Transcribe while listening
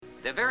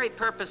The very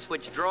purpose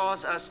which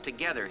draws us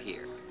together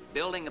here,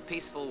 building a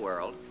peaceful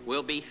world,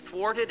 will be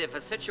thwarted if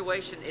a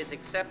situation is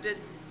accepted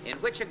in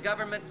which a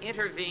government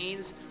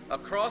intervenes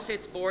across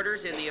its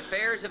borders in the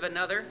affairs of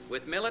another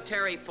with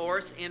military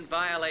force in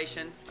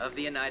violation of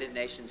the United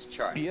Nations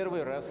Charter.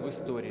 Первый раз в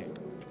истории.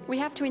 We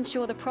have to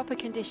ensure the proper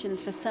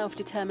conditions for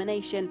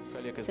self-determination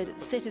so that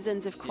the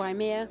citizens of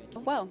Crimea,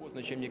 well,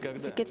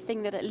 it's a good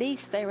thing that at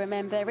least they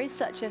remember there is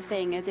such a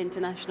thing as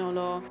international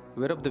law.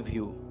 We're of the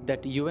view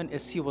that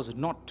UNSC was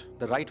not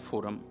the right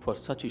forum for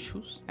such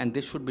issues, and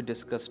they should be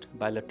discussed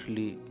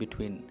bilaterally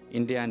between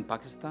India and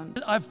Pakistan.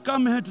 I've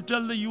come here to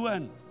tell the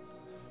UN,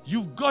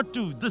 you've got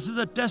to. This is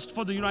a test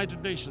for the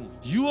United Nations.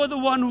 You are the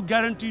one who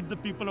guaranteed the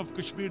people of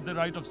Kashmir the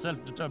right of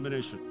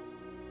self-determination.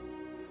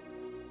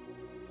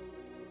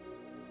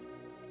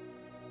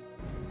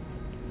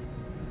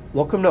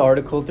 Welcome to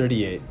Article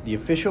 38, the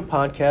official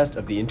podcast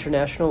of the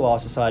International Law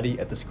Society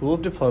at the School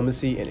of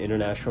Diplomacy and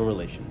International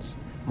Relations.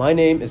 My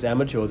name is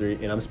Ahmad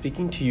Chaudhry, and I'm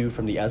speaking to you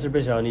from the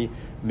Azerbaijani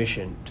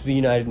mission to the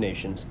United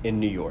Nations in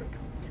New York.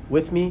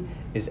 With me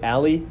is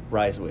Ali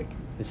Reiswick,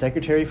 the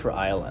Secretary for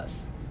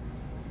ILS.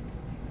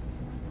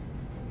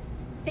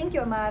 Thank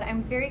you, Ahmad.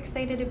 I'm very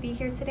excited to be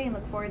here today and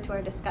look forward to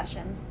our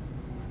discussion.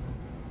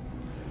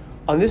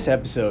 On this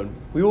episode,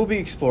 we will be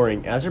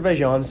exploring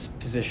Azerbaijan's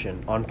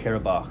position on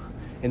Karabakh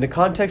in the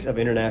context of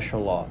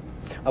international law.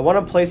 I want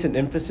to place an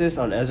emphasis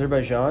on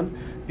Azerbaijan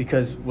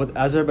because what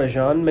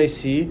Azerbaijan may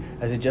see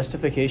as a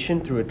justification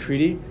through a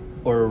treaty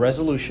or a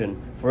resolution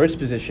for its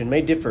position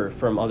may differ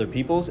from other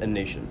peoples and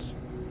nations.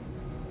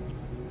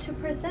 To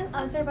present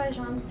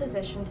Azerbaijan's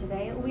position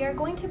today, we are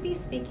going to be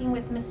speaking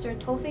with Mr.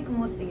 Tofik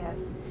Musayev.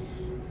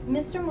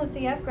 Mr.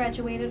 Musayev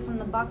graduated from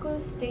the Baku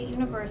State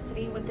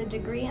University with a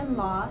degree in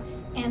law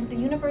and the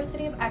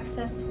University of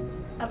Essex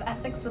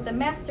with a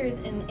master's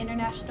in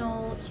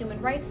international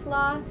human rights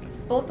law,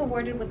 both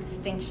awarded with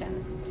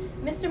distinction.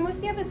 Mr.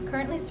 Musayev is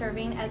currently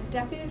serving as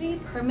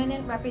Deputy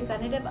Permanent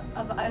Representative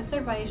of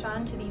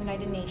Azerbaijan to the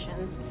United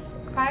Nations.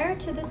 Prior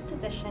to this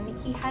position,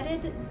 he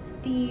headed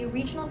the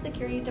Regional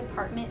Security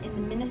Department in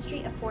the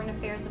Ministry of Foreign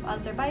Affairs of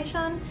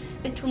Azerbaijan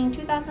between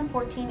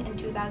 2014 and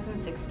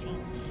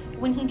 2016.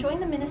 When he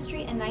joined the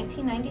ministry in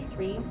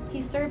 1993,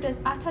 he served as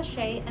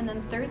attaché and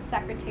then third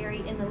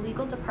secretary in the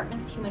Legal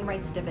Department's Human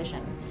Rights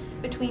Division.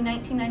 Between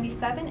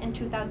 1997 and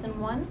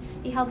 2001,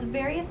 he held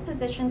various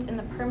positions in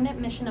the permanent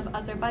mission of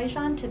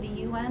Azerbaijan to the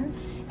UN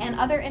and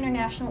other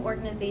international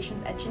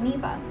organizations at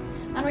Geneva.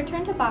 On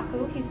return to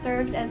Baku, he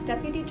served as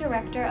Deputy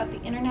Director of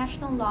the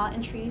International Law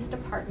and Treaties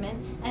Department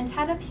and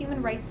Head of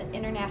Human Rights and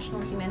International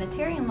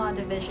Humanitarian Law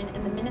Division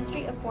in the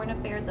Ministry of Foreign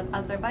Affairs of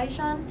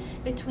Azerbaijan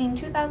between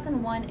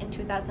 2001 and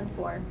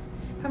 2004.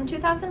 From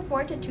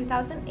 2004 to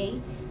 2008,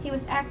 he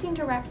was Acting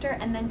Director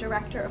and then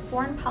Director of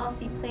Foreign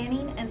Policy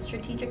Planning and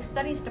Strategic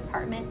Studies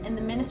Department in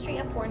the Ministry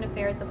of Foreign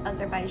Affairs of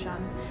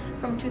Azerbaijan.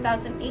 From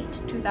 2008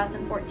 to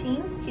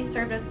 2014, he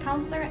served as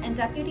Counselor and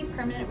Deputy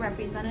Permanent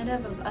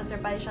Representative of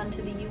Azerbaijan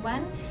to the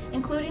UN,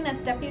 including as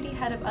Deputy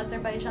Head of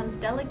Azerbaijan's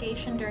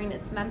delegation during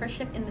its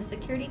membership in the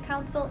Security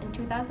Council in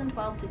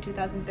 2012 to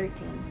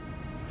 2013.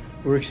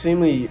 We're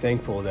extremely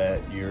thankful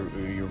that you're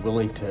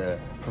willing to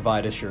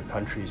provide us your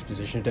country's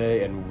position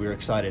today, and we're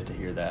excited to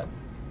hear that.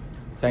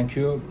 Thank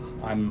you.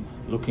 I'm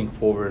looking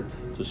forward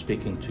to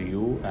speaking to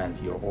you and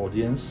your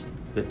audience.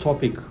 The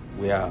topic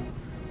we are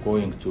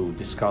going to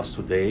discuss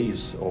today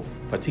is of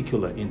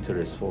particular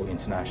interest for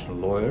international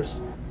lawyers,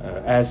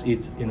 as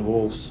it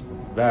involves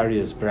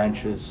various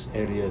branches,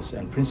 areas,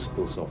 and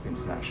principles of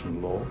international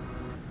law,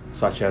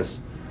 such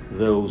as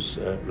those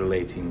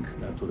relating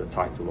to the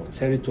title of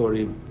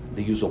territory,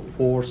 the use of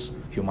force,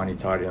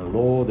 humanitarian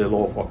law, the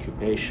law of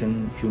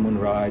occupation, human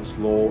rights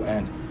law,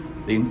 and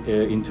the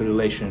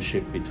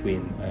interrelationship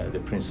between the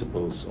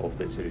principles of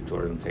the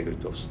territorial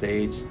integrity of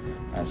states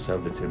and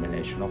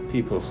self-determination of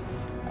peoples.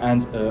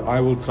 And I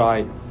will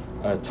try,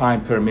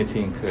 time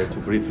permitting, to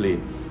briefly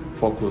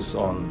focus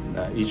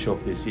on each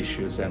of these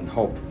issues and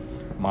hope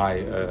my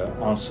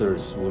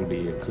answers will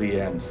be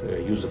clear and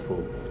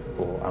useful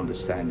for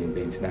understanding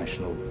the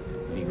international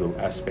legal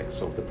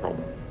aspects of the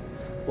problem.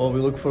 Well,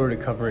 we look forward to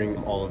covering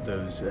all of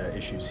those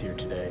issues here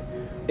today.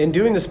 In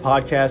doing this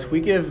podcast,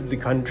 we give the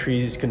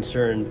countries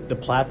concerned the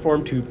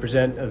platform to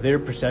present their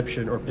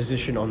perception or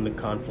position on the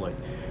conflict.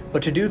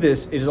 But to do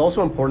this, it is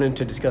also important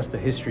to discuss the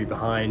history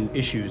behind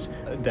issues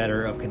that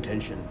are of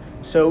contention.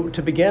 So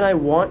to begin, I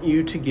want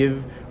you to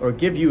give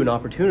you an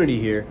opportunity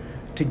here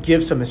to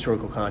give some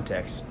historical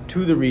context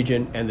to the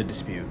region and the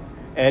dispute.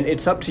 And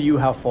it's up to you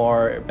how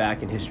far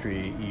back in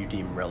history you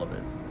deem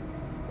relevant.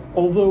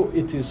 Although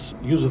it is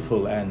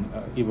useful and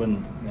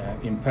even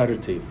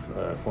imperative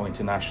for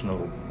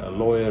international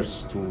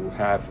lawyers to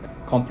have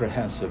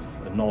comprehensive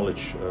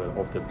knowledge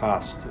of the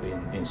past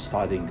in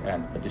studying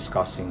and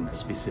discussing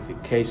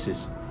specific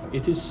cases,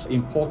 it is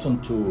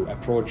important to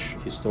approach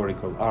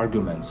historical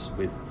arguments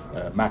with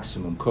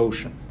maximum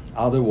caution.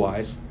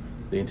 Otherwise,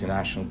 the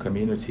international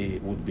community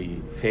would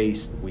be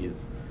faced with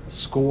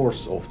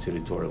scores of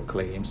territorial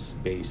claims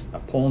based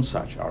upon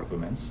such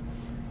arguments,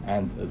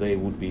 and there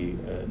would be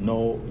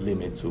no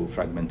limit to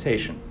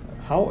fragmentation.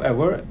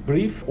 However, a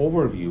brief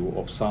overview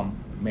of some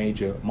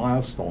major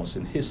milestones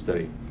in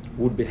history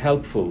would be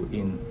helpful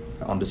in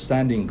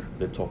understanding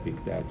the topic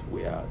that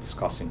we are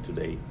discussing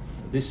today.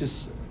 This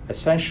is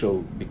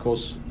essential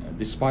because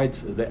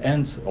despite the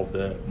end of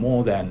the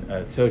more than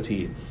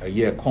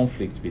 30-year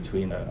conflict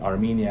between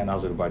Armenia and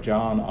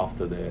Azerbaijan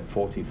after the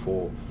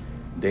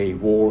 44-day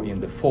war in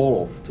the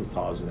fall of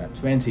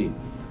 2020,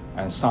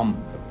 and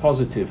some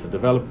positive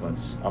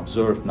developments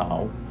observed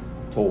now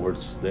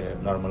towards the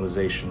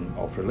normalization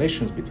of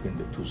relations between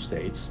the two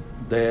states,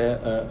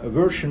 the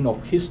version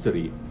of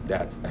history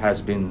that has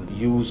been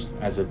used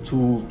as a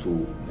tool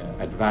to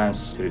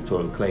advance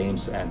territorial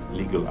claims and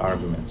legal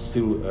arguments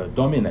still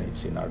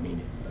dominates in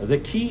Armenia. The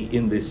key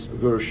in this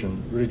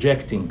version,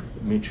 rejecting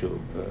mutual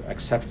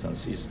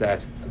acceptance, is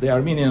that the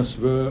Armenians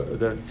were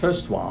the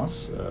first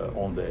ones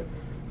on the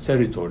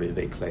territory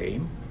they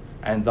claim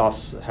and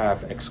thus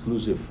have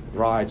exclusive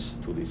rights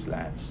to these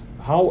lands.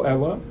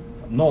 However,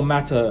 no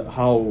matter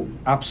how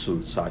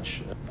absurd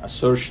such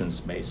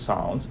assertions may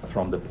sound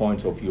from the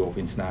point of view of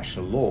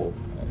international law,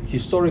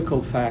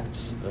 historical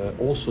facts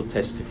also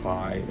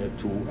testify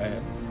to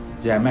a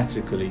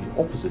diametrically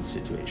opposite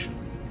situation.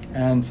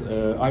 And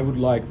I would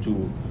like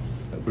to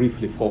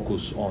briefly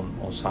focus on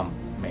some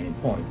main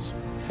points.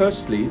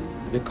 Firstly,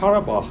 the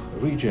Karabakh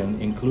region,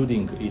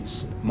 including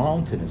its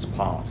mountainous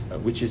part,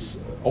 which is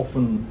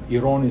often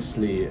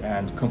erroneously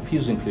and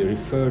confusingly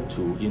referred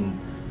to in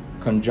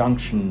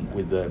conjunction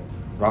with the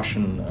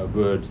Russian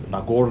word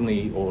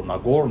Nagorny or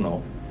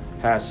Nagorno,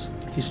 has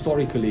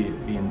historically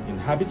been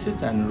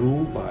inhabited and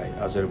ruled by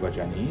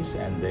Azerbaijanis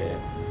and their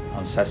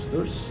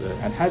ancestors,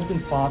 and has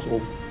been part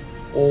of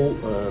all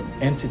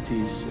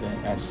entities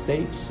and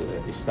states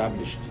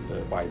established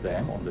by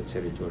them on the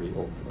territory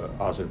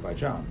of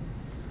Azerbaijan.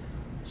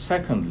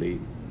 Secondly,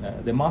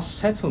 the mass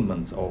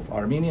settlement of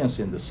Armenians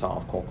in the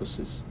South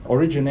Caucasus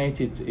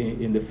originated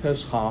in the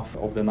first half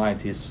of the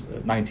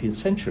 19th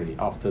century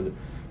after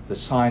the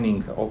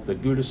signing of the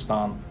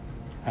Gulistan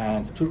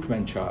and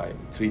Turkmenchai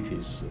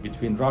treaties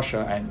between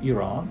Russia and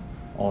Iran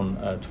on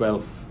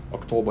 12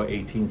 October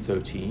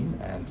 1813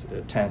 and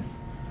 10th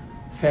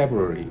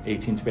February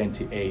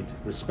 1828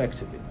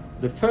 respectively.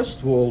 The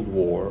First World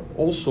War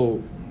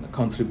also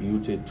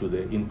contributed to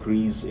the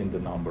increase in the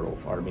number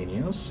of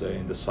Armenians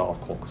in the South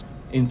Caucasus.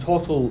 In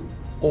total,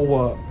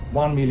 over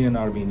 1 million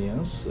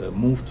Armenians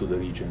moved to the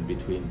region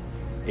between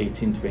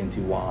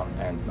 1821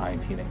 and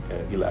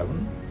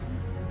 1911,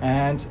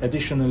 and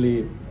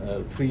additionally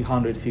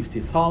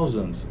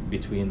 350,000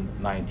 between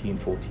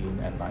 1914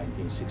 and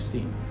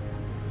 1916.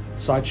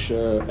 Such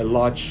a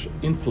large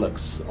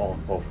influx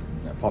of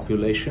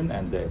population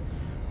and the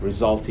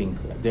resulting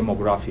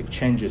demographic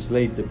changes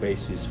laid the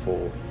basis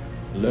for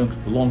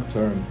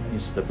long-term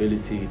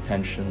instability,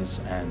 tensions,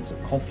 and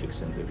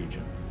conflicts in the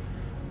region.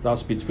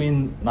 Thus,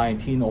 between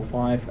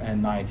 1905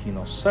 and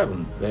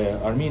 1907,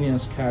 the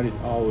Armenians carried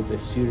out a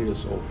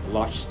series of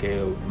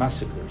large-scale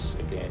massacres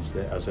against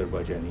the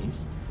Azerbaijanis.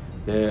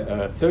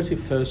 The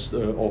 31st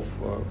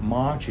of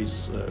March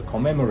is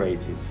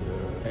commemorated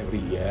every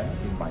year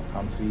in my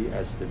country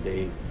as the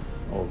day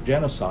of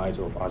genocide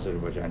of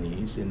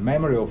Azerbaijanis in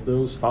memory of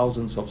those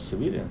thousands of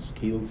civilians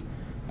killed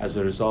as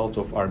a result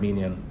of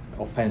Armenian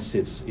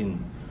offensives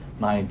in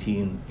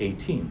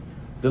 1918.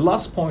 The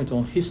last point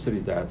on history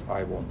that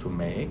I want to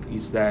make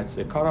is that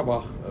the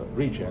Karabakh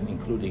region,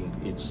 including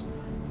its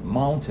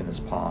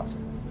mountainous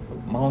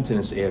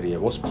area,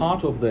 was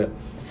part of the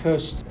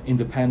first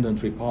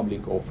independent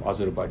republic of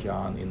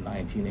Azerbaijan in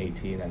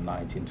 1918 and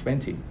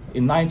 1920.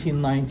 In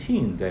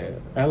 1919, the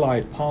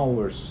Allied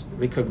powers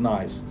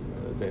recognized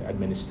the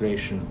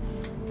administration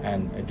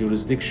and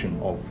jurisdiction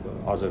of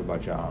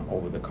Azerbaijan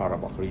over the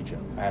Karabakh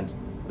region, and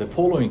the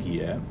following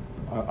year,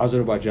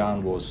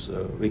 Azerbaijan was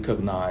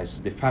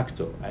recognized de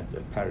facto at the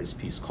Paris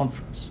Peace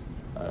Conference.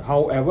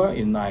 However,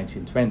 in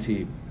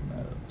 1920,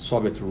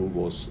 Soviet rule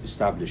was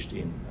established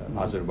in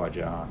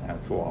Azerbaijan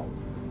and throughout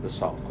the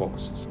South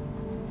Caucasus.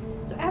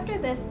 So after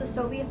this, the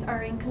Soviets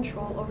are in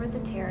control over the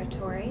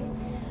territory.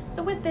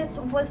 So with this,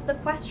 was the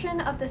question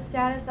of the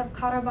status of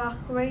Karabakh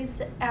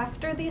raised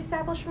after the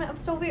establishment of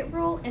Soviet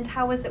rule, and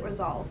how was it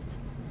resolved?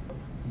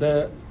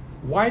 The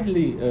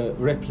widely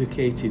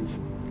replicated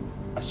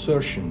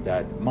assertion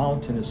that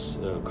mountainous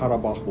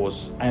Karabakh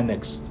was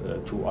annexed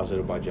to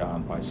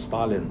Azerbaijan by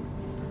Stalin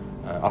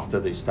after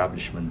the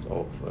establishment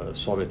of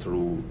Soviet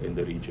rule in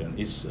the region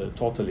is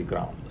totally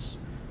groundless.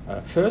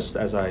 First,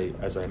 as I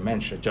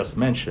just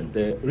mentioned,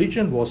 the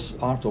region was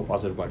part of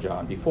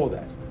Azerbaijan before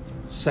that.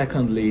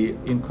 Secondly,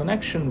 in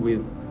connection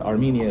with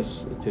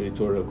Armenia's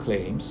territorial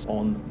claims,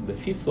 on the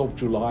 5th of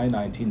July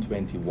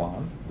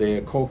 1921,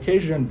 the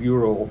Caucasian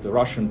Bureau of the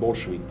Russian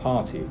Bolshevik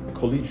Party, a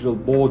collegial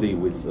body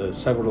with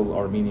several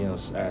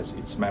Armenians as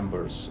its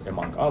members,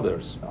 among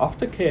others,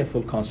 after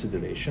careful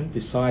consideration,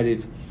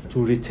 decided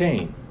to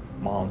retain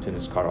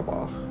mountainous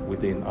Karabakh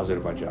within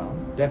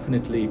Azerbaijan,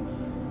 definitely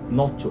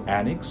not to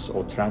annex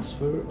or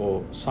transfer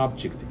or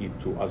subject it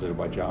to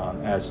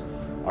Azerbaijan as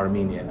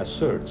Armenia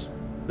asserts.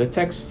 The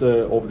text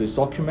of this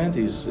document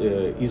is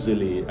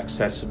easily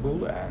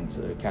accessible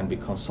and can be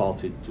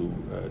consulted to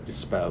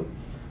dispel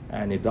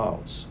any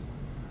doubts.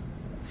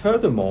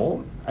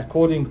 Furthermore,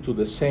 according to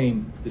the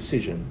same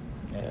decision,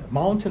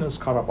 Mountainous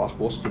Karabakh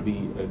was to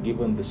be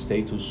given the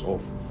status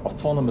of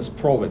autonomous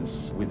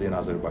province within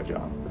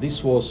Azerbaijan.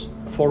 This was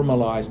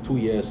formalized 2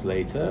 years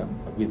later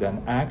with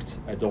an act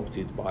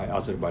adopted by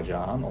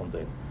Azerbaijan on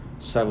the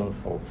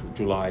 7th of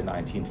July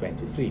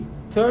 1923.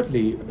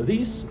 Thirdly,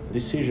 these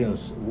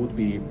decisions would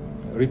be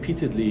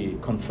repeatedly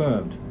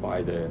confirmed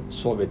by the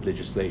Soviet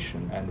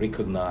legislation and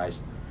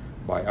recognized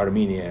by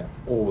Armenia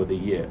over the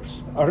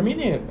years.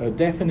 Armenia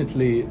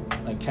definitely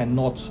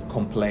cannot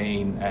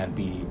complain and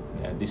be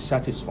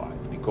dissatisfied,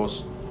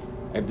 because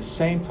at the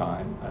same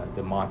time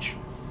the much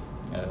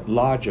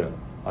larger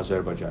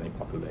Azerbaijani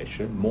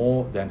population,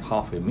 more than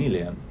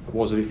 500,000,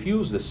 was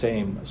refused the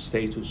same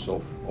status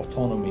of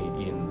autonomy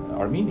in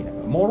Armenia.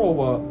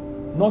 Moreover,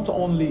 not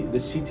only the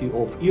city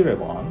of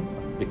Yerevan,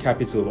 the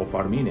capital of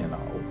Armenia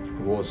now,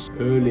 was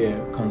earlier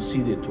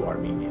conceded to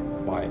Armenia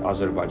by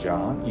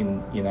Azerbaijan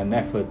in an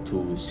effort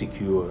to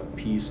secure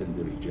peace in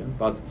the region,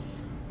 but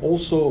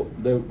also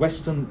the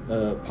western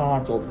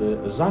part of the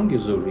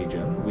Zangezur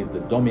region, with the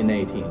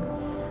dominating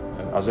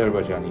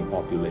Azerbaijani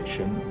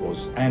population,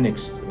 was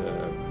annexed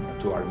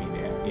to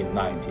Armenia in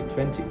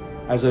 1920.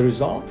 As a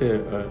result,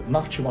 the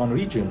Nakhchivan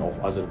region of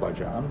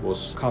Azerbaijan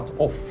was cut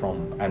off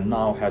from and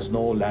now has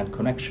no land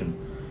connection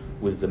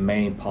with the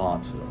main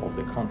part of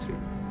the country.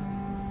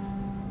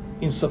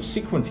 In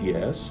subsequent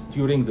years,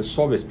 during the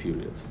Soviet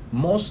period,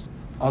 most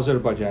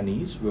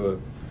Azerbaijanis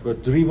were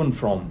driven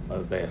from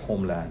their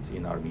homeland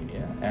in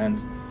Armenia, and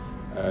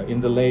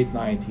in the late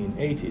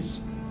 1980s,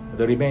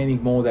 the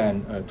remaining more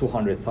than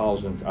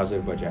 200,000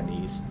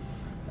 Azerbaijanis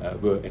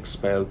were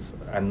expelled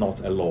and not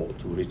allowed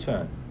to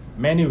return.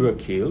 Many were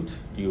killed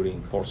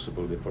during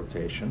forcible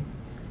deportation,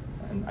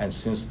 and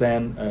since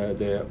then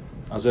the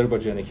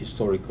Azerbaijani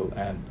historical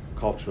and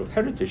cultural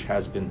heritage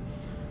has been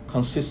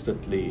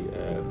consistently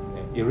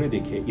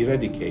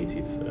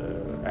eradicated,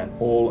 and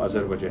all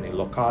Azerbaijani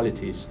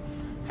localities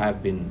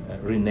have been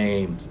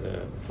renamed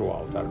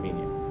throughout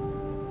Armenia.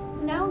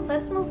 Now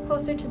let's move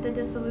closer to the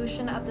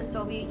dissolution of the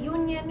Soviet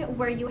Union,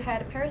 where you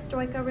had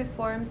perestroika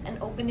reforms and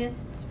openness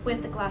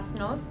with the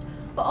glasnost,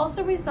 but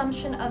also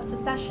resumption of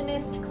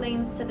secessionist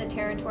claims to the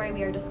territory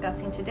we are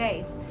discussing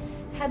today.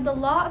 Had the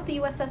law of the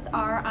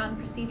USSR on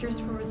procedures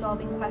for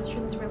resolving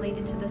questions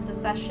related to the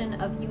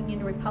secession of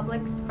Union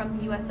republics from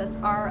the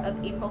USSR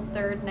of April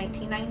 3rd,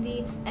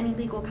 1990, any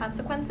legal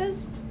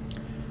consequences?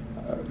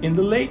 In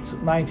the late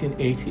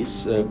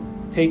 1980s,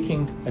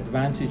 taking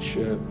advantage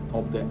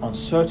of the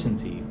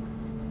uncertainty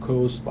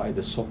caused by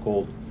the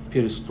so-called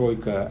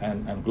perestroika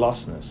and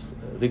glasnost,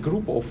 the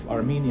group of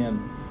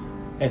Armenian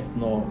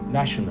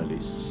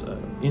ethno-nationalists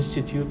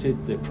instituted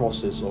the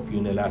process of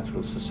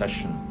unilateral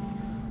secession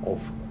of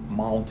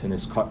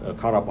Mountainous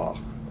Karabakh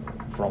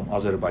from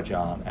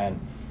Azerbaijan and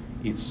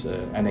its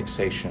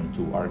annexation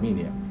to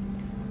Armenia.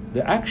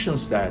 The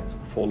actions that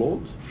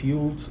followed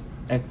fueled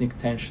ethnic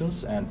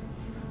tensions and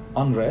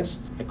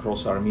unrest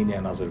across Armenia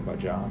and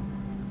Azerbaijan,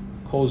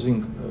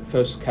 causing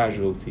first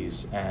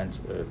casualties and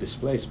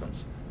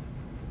displacements.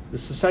 The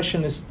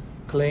secessionist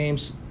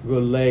claims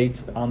were laid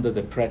under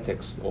the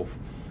pretext of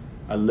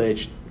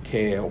alleged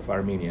care of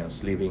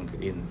Armenians living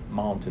in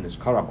Mountainous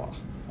Karabakh.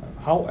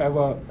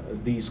 However,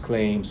 these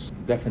claims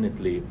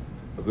definitely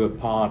were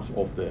part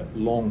of the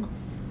long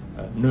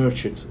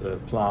nurtured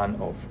plan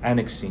of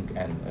annexing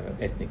and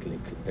ethnically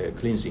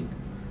cleansing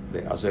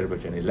the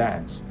Azerbaijani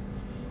lands.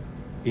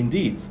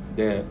 Indeed,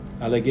 the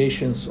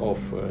allegations of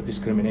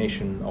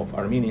discrimination of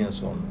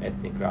Armenians on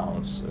ethnic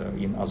grounds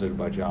in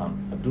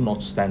Azerbaijan do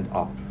not stand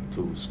up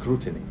to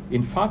scrutiny.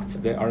 In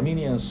fact, the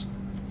Armenians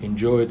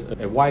enjoyed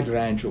a wide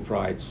range of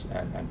rights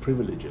and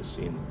privileges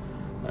in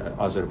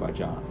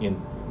Azerbaijan. In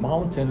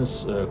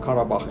Mountainous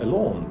Karabakh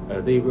alone,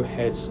 they were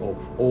heads of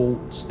all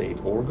state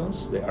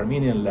organs. The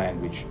Armenian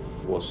language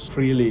was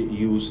freely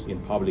used in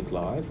public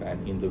life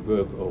and in the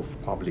work of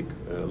public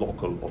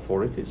local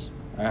authorities.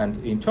 And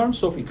in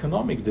terms of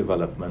economic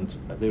development,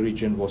 the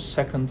region was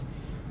second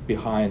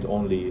behind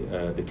only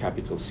the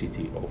capital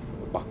city of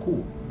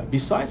Baku.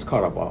 Besides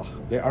Karabakh,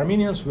 the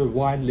Armenians were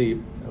widely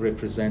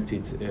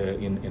represented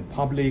in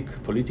public,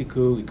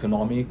 political,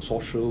 economic,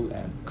 social,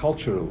 and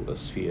cultural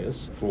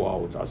spheres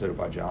throughout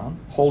Azerbaijan,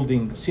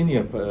 holding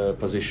senior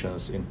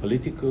positions in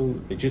political,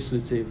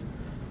 legislative,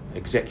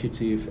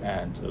 executive,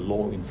 and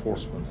law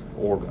enforcement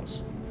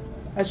organs.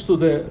 As to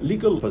the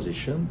legal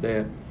position,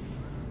 the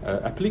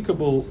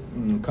applicable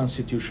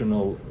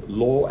constitutional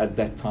law at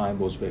that time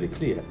was very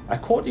clear.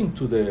 According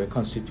to the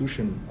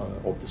constitution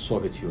of the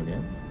Soviet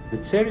Union, the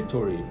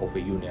territory of a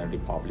Union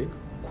Republic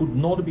could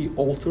not be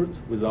altered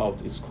without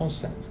its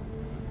consent,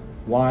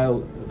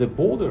 while the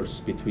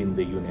borders between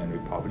the Union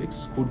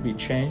Republics could be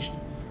changed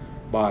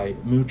by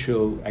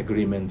mutual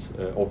agreement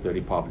of the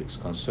republics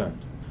concerned.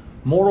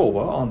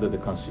 Moreover, under the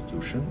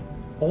Constitution,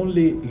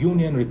 only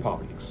Union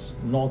Republics,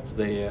 not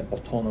their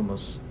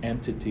autonomous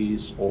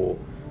entities or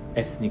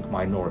ethnic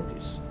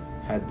minorities,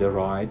 had the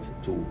right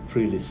to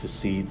freely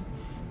secede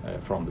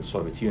from the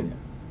Soviet Union.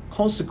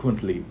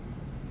 Consequently,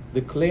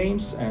 the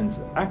claims and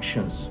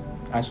actions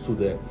as to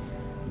the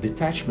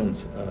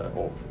detachment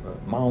of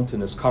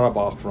mountainous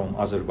Karabakh from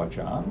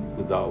Azerbaijan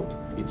without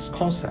its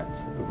consent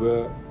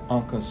were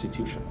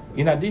unconstitutional.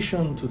 In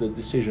addition to the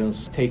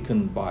decisions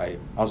taken by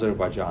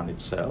Azerbaijan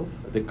itself,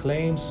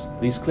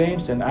 these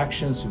claims and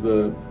actions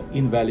were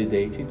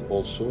invalidated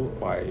also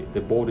by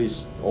the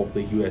bodies of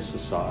the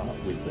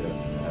USSR with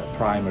the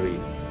primary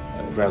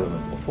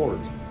relevant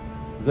authority.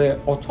 The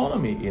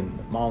autonomy in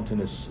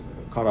mountainous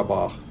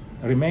Karabakh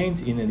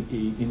remained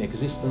in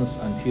existence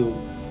until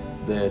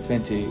the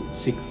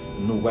 26th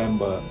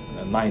November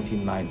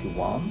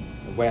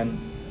 1991, when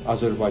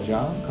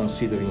Azerbaijan,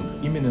 considering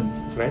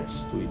imminent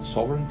threats to its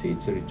sovereignty,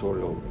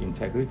 territorial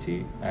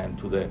integrity, and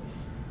to the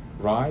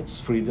rights,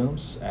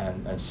 freedoms,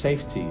 and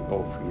safety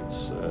of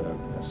its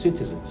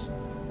citizens,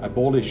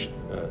 abolished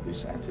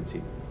this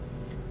entity.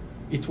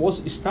 It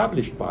was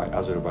established by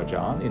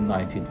Azerbaijan in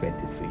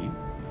 1923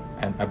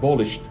 and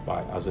abolished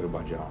by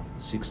Azerbaijan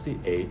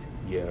 68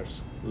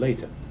 years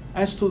later.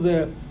 As to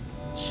the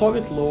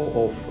Soviet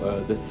law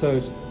of the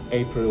 3rd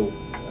April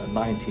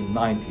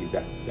 1990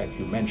 that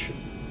you mentioned,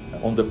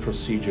 on the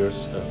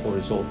procedures for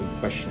resolving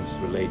questions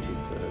related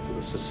to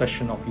the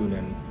secession of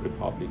Union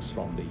republics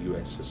from the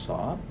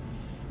USSR,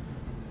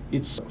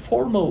 its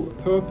formal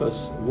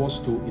purpose was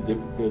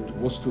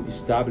to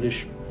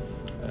establish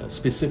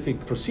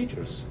specific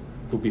procedures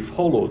to be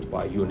followed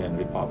by Union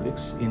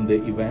republics in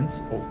the event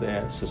of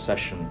their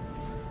secession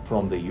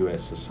from the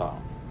USSR.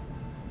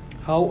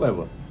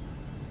 However,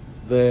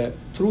 the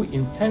true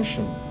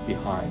intention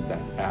behind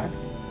that act,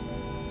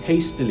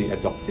 hastily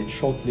adopted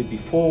shortly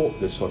before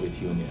the Soviet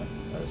Union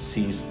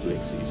ceased to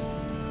exist,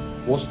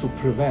 was to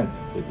prevent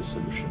the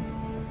dissolution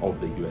of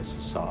the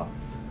USSR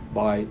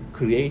by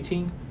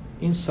creating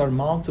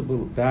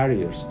insurmountable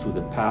barriers to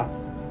the path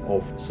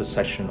of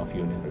secession of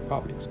Union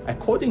republics.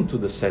 According to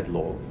the said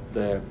law,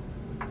 the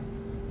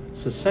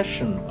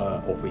secession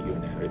of a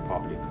Union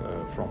republic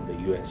from the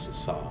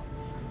USSR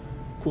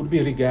could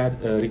be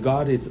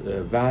regarded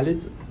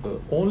valid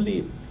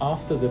only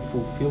after the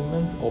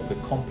fulfillment of a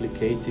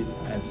complicated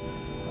and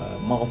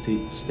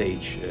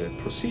multi-stage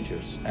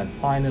procedures, and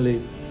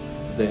finally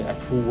the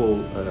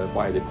approval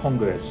by the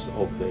Congress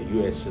of the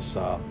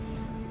USSR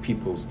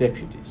People's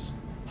Deputies.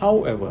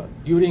 However,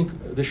 during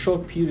the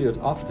short period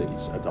after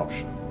its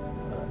adoption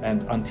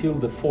and until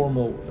the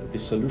formal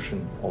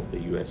dissolution of the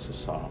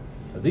USSR,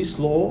 this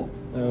law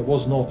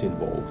was not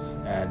invoked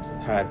and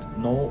had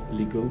no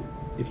legal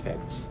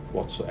effects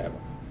whatsoever.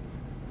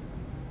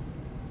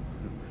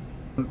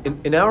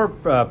 In our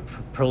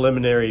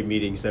preliminary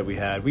meetings that we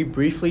had, we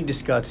briefly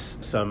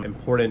discussed some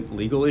important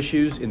legal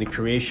issues in the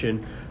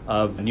creation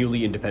of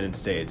newly independent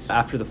states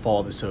after the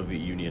fall of the Soviet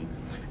Union.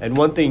 And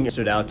one thing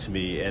stood out to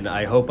me, and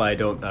I hope I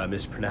don't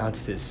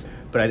mispronounce this,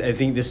 but I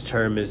think this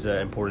term is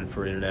important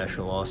for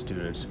international law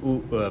students,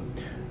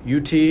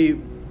 uti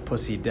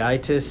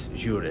possidetis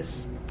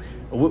juris,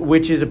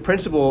 which is a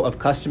principle of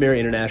customary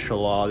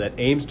international law that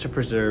aims to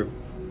preserve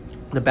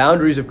the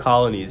boundaries of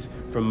colonies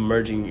from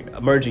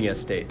emerging as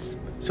states.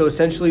 So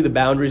essentially, the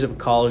boundaries of a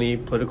colony,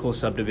 political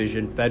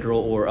subdivision, federal,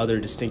 or other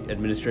distinct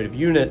administrative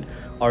unit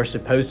are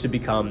supposed to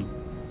become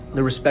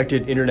the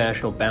respected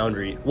international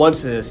boundary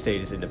once a state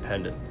is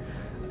independent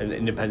and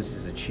independence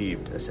is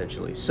achieved,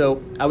 essentially.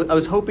 So I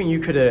was hoping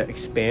you could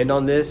expand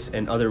on this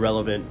and other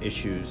relevant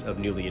issues of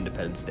newly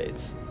independent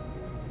states.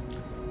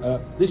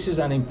 This is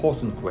an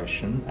important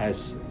question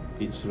as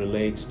it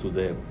relates to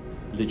the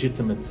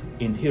legitimate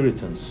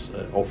inheritance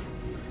of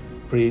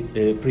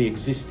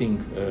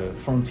pre-existing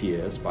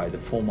frontiers by the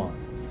former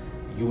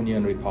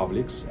Union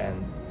republics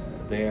and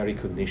their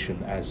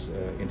recognition as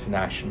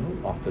international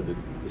after the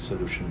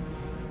dissolution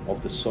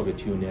of the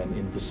Soviet Union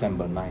in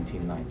December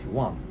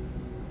 1991.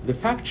 The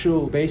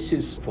factual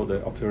basis for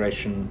the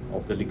operation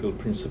of the legal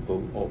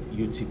principle of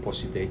uti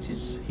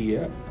possidetis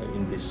here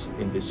in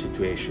this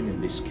situation, in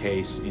this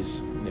case,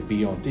 is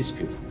beyond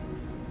dispute.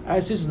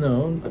 As is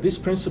known, this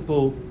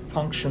principle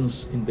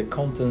functions in the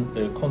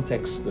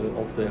context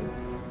of the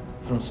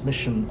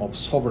transmission of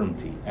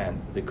sovereignty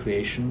and the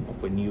creation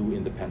of a new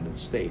independent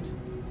state.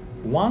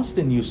 Once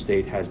the new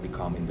state has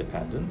become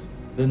independent,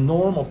 the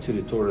norm of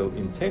territorial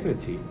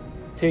integrity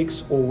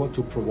takes over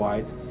to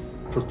provide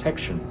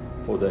protection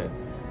for the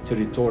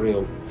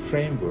territorial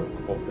framework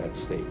of that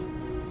state.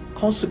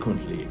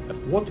 Consequently,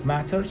 what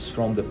matters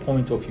from the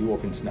point of view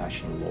of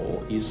international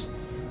law is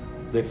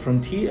the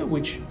frontier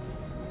which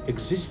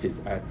existed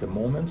at the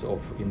moment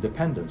of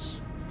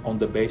independence on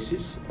the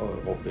basis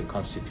of the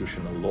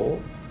constitutional law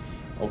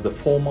of the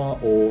former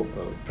or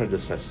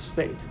predecessor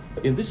state.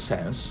 In this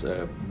sense,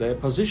 the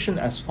position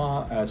as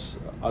far as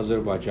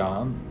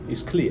Azerbaijan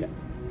is clear.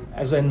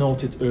 As I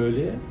noted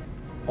earlier,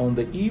 on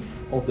the eve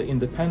of the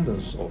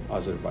independence of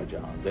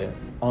Azerbaijan, the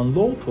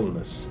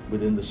unlawfulness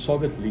within the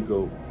Soviet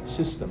legal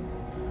system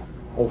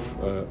of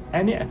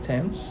any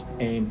attempts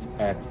aimed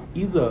at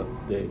either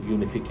the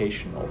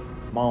unification of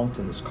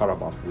mountainous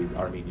Karabakh with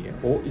Armenia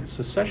or its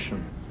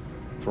secession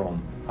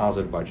from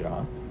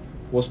Azerbaijan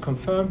was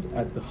confirmed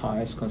at the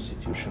highest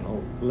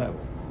constitutional level.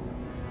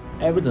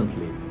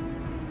 Evidently,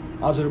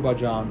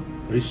 Azerbaijan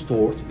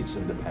restored its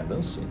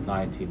independence in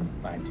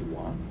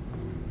 1991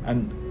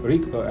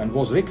 and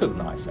was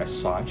recognized as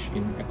such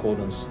in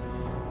accordance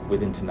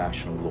with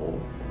international law,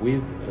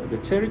 with the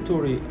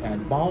territory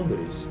and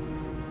boundaries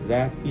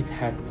that it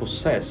had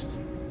possessed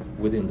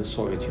within the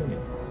Soviet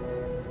Union.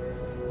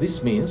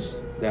 This means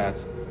that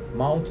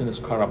Mountainous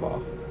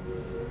Karabakh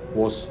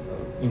was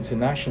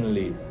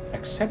internationally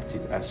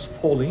accepted as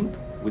falling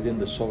within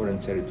the sovereign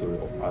territory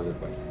of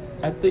Azerbaijan.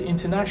 At the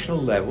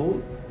international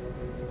level,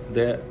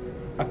 the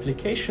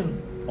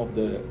application of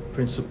the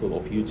principle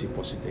of iuti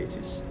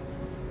possidetis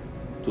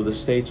to the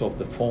states of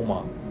the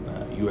former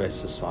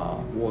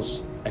USSR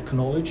was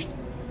acknowledged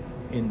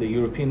in the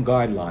European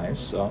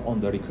guidelines on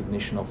the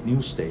recognition of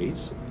new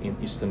states in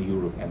Eastern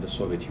Europe and the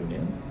Soviet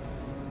Union,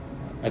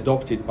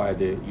 adopted by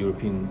the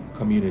European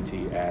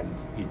Community and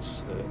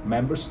its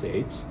member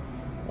states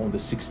on the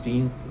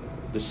 16th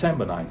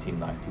December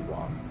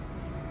 1991,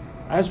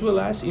 as well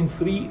as in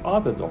 3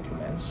 other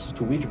documents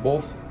to which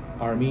both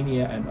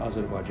Armenia and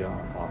Azerbaijan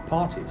are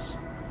parties,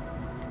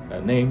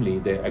 namely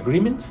the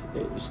agreement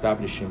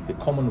establishing the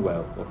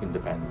Commonwealth of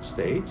Independent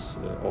States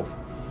of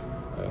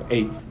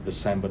 8th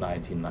December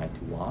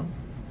 1991,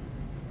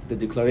 the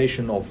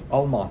Declaration of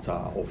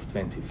Alma-Ata of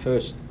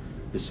 21st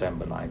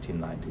December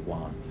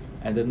 1991,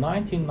 and the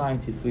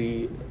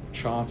 1993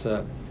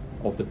 Charter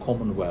of the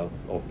Commonwealth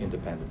of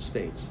Independent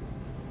States.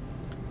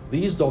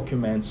 These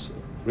documents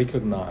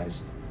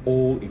recognized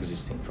all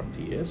existing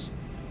frontiers,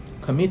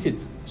 committed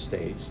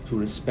states to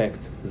respect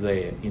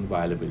their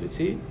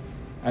inviolability,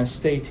 and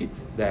stated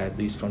that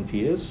these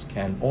frontiers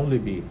can only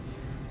be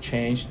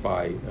changed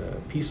by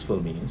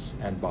peaceful means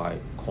and by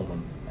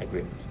common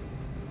agreement.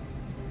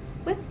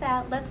 With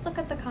that, let's look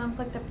at the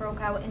conflict that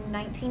broke out in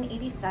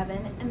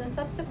 1987 and the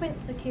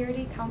subsequent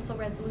Security Council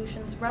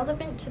resolutions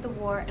relevant to the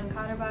war in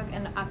Karabakh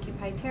and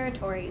occupied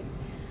territories.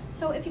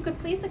 So if you could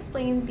please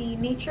explain the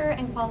nature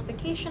and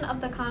qualification of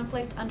the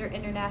conflict under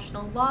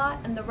international law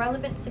and the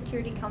relevant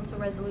Security Council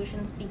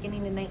resolutions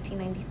beginning in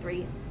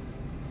 1993.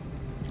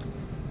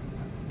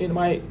 In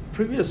my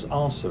previous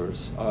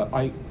answers,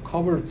 I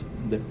covered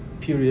the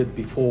period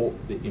before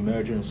the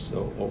emergence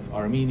of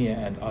Armenia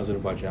and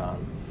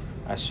Azerbaijan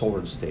as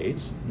sovereign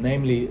states,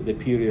 namely the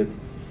period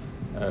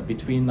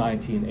between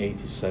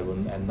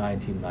 1987 and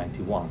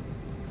 1991.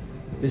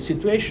 The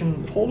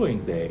situation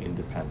following their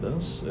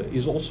independence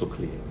is also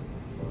clear.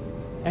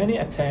 Any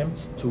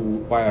attempt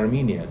by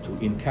Armenia to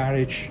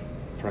encourage,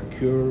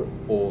 procure,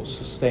 or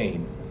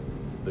sustain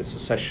the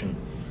secession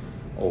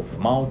of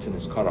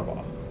Mountainous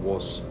Karabakh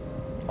was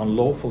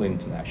unlawful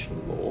international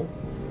law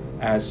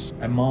as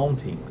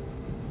amounting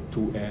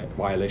to a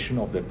violation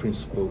of the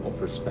principle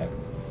of respect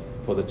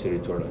for the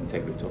territorial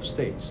integrity of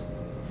states.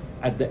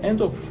 At the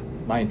end of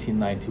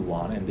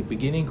 1991 and the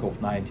beginning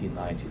of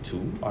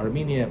 1992,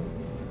 Armenia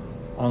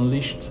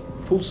unleashed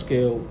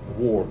full-scale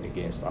war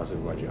against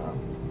Azerbaijan.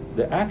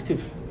 The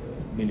active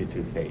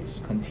military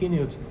phase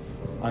continued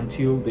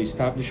until the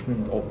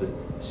establishment of the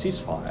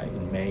ceasefire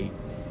in May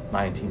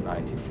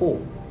 1994.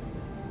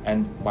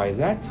 And by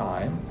that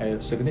time, a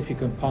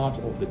significant part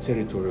of the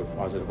territory of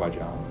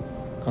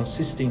Azerbaijan,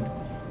 consisting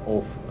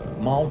of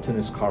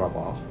Mountainous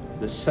Karabakh,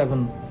 the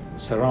 7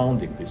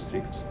 surrounding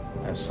districts,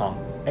 and some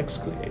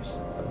exclaves,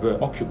 were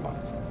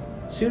occupied.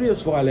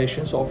 Serious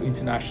violations of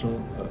international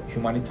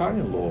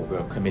humanitarian law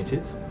were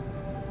committed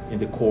in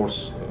the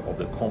course of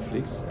the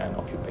conflict and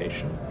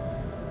occupation,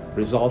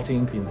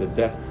 resulting in the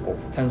death of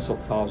tens of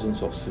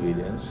thousands of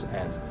civilians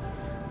and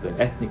the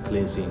ethnic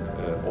cleansing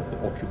of the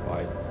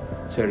occupied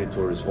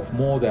territories of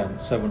more than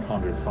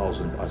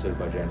 700,000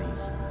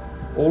 Azerbaijanis.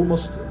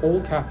 Almost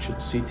all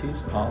captured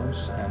cities,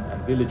 towns,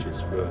 and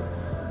villages were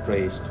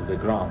razed to the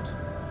ground.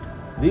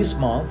 This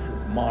month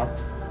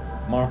marks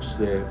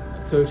the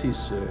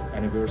 30th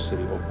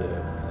anniversary of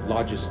the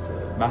largest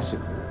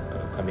massacre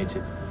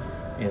committed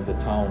in the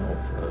town of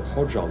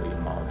Khojali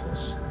in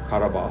Mountainous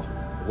Karabakh,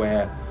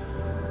 where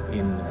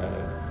in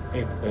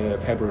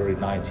February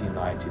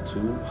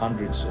 1992,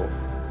 hundreds of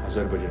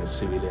Azerbaijani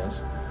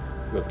civilians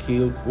were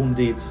killed,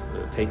 wounded,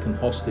 taken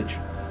hostage,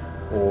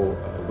 or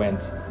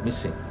went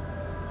missing.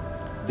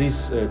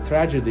 This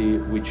tragedy,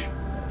 which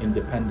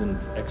independent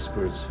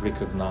experts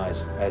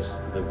recognized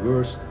as the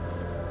worst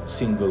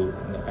single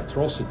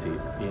atrocity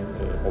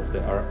of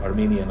the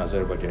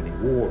Armenian-Azerbaijani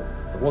war,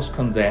 was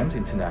condemned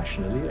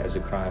internationally as a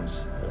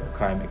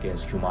crime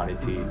against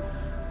humanity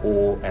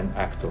or an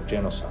act of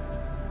genocide.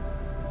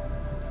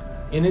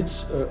 In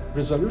its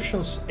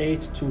resolutions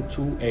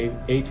 822,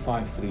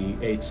 853,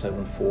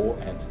 874,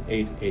 and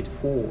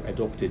 884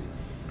 adopted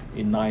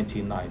in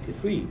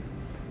 1993,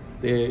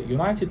 the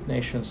United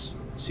Nations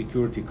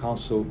Security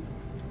Council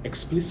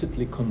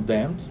explicitly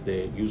condemned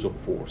the use of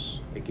force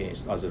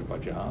against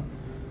Azerbaijan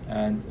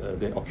and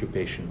the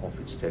occupation of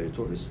its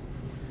territories,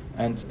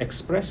 and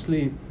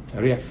expressly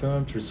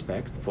reaffirmed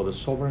respect for the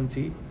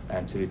sovereignty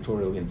and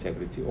territorial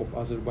integrity of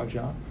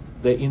Azerbaijan,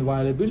 the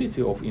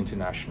inviolability of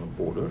international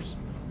borders,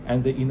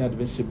 and the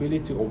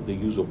inadmissibility of the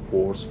use of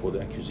force for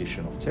the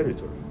acquisition of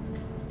territory.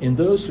 In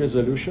those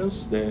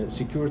resolutions, the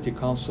Security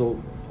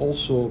Council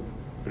also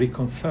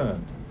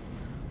reconfirmed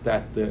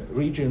that the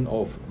region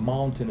of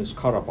Mountainous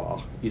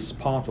Karabakh is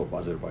part of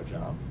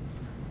Azerbaijan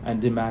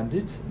and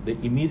demanded the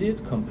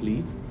immediate,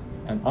 complete,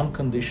 and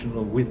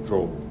unconditional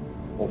withdrawal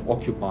of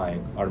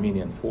occupying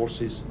Armenian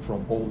forces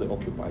from all the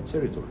occupied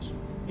territories.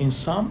 In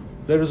sum,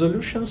 the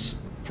resolutions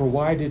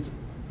provided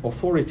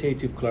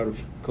authoritative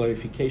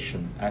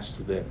clarification as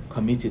to the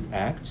committed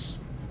acts,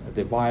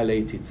 the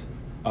violated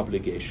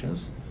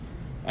obligations,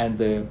 and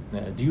the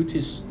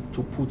duties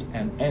to put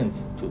an end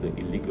to the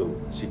illegal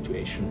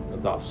situation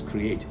thus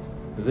created.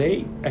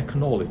 They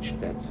acknowledged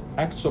that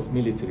acts of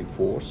military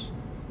force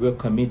were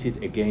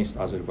committed against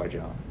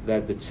Azerbaijan,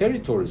 that the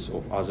territories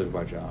of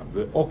Azerbaijan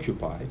were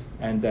occupied,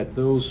 and that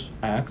those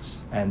acts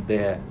and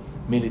their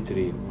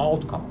military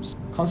outcomes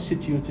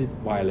constituted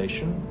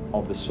violation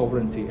of the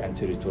sovereignty and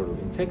territorial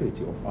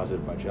integrity of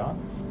Azerbaijan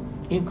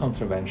in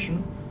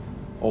contravention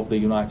of the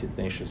United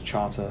Nations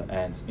Charter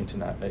and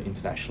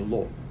international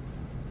law.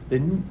 The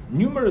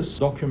numerous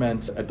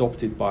documents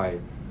adopted by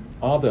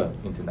other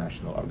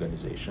international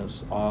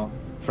organizations are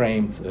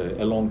framed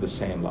along the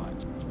same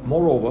lines.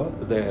 Moreover,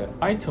 the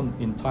item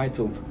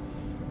entitled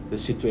 "The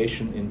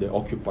Situation in the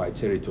Occupied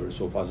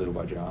Territories of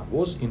Azerbaijan"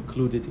 was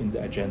included in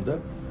the agenda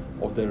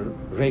of the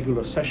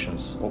regular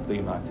sessions of the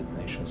United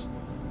Nations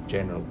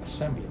General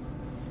Assembly.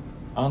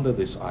 Under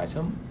this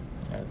item,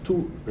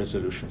 2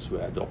 resolutions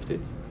were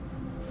adopted.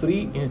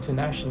 3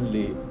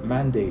 internationally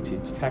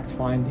mandated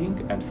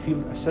fact-finding and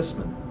field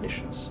assessment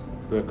missions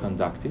were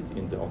conducted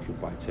in the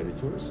occupied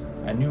territories,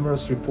 and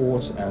numerous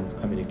reports and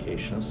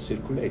communications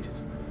circulated.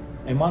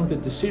 Among the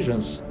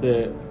decisions,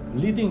 the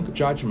leading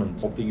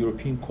judgment of the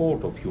European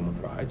Court of Human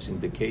Rights in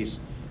the case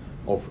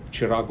of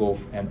Chiragov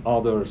and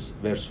others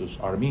versus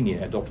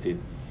Armenia, adopted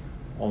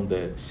on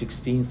the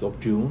 16th of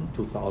June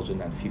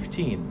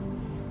 2015,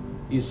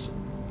 is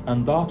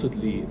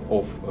undoubtedly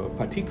of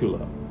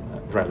particular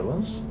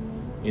relevance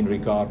in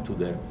regard to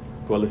the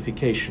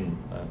qualification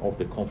of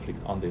the conflict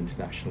under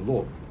international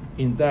law.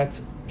 In that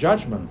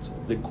judgment,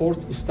 the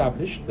court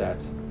established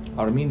that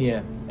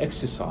Armenia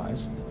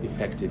exercised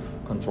effective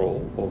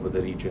control over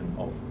the region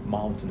of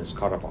Mountainous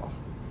Karabakh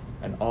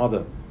and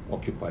other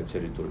occupied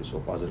territories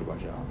of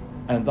Azerbaijan,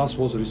 and thus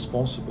was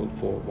responsible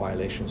for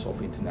violations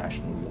of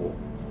international law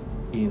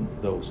in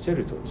those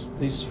territories.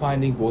 This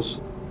finding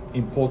was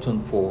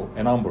important for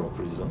a number of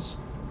reasons,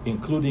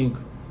 including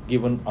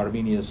given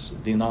Armenia's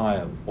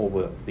denial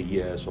over the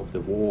years of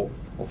the war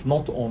of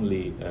not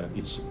only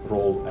its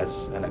role as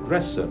an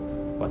aggressor,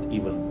 but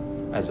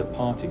even as a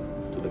party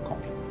to the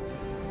conflict.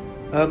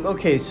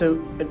 Okay, so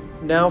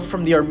now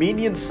from the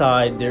Armenian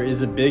side, there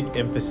is a big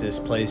emphasis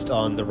placed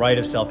on the right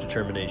of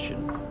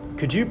self-determination.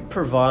 Could you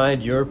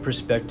provide your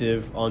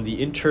perspective on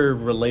the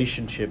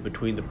interrelationship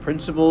between the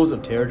principles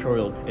of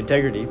territorial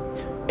integrity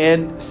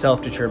and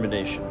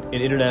self-determination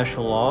in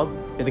international law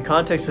in the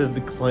context of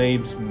the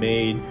claims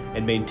made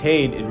and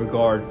maintained in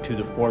regard to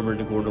the former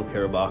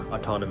Nagorno-Karabakh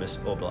Autonomous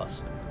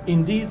Oblast?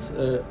 Indeed,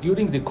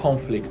 during the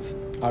conflict,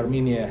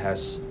 Armenia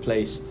has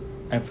placed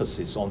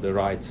emphasis on the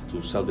right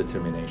to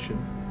self-determination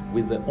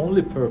with the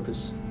only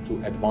purpose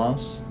to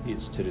advance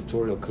its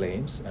territorial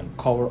claims and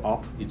cover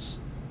up its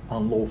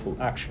unlawful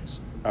actions.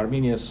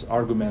 Armenia's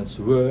arguments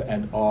were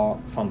and are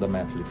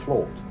fundamentally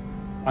flawed.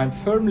 I'm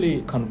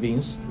firmly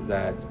convinced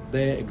that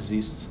there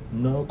exists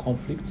no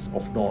conflict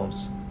of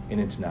norms in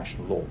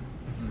international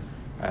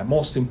law.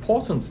 Most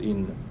important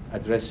in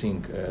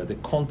addressing the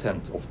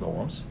content of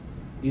norms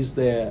is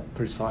their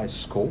precise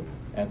scope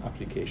and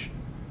application.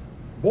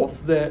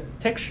 Both the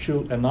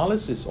textual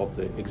analysis of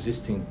the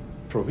existing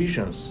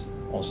provisions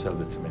on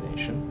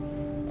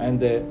self-determination and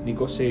the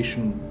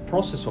negotiation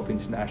process of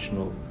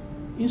international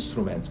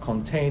instruments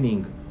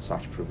containing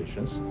such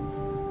provisions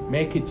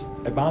make it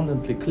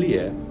abundantly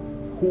clear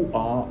who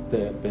are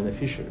the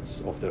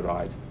beneficiaries of the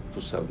right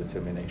to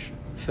self-determination.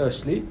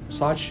 Firstly,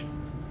 such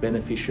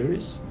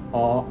beneficiaries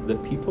are the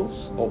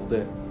peoples of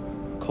the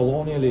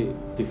colonially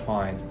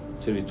defined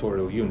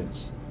territorial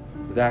units,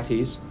 that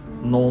is,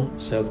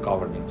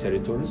 non-self-governing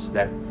territories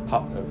that,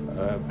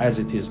 as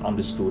it is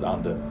understood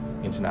under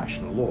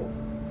international law.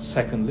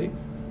 Secondly,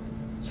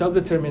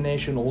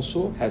 self-determination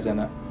also has an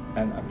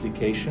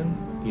application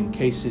in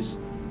cases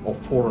of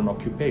foreign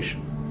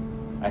occupation.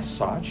 As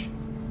such,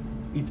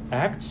 it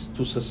acts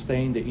to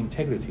sustain the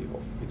integrity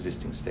of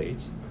existing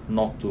states,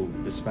 not to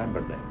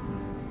dismember them.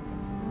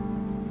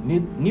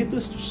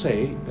 Needless to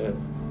say,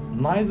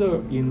 neither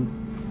in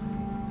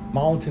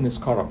Mountainous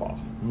Karabakh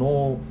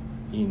nor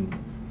in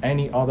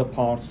any other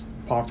part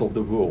of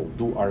the world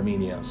do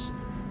Armenians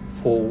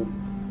fall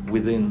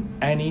within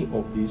any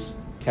of these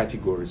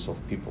categories of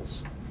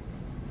peoples.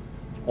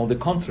 On the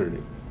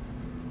contrary,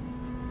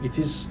 it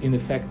is in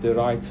effect the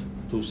right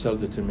to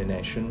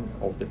self-determination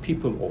of the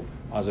people of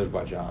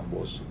Azerbaijan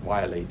was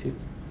violated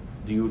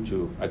due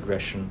to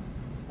aggression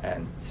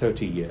and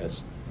 30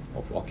 years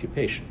of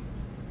occupation.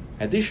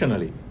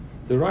 Additionally,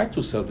 The right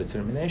to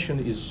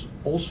self-determination is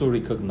also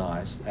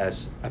recognized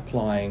as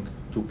applying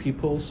to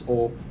peoples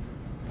or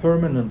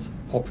permanent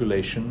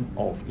population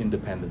of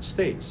independent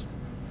states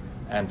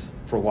and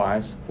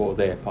provides for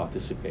their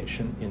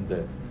participation in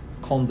the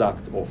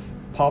conduct of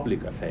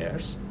public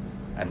affairs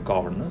and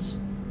governance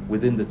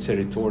within the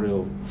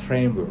territorial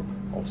framework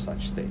of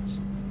such states,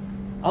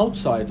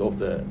 outside of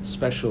the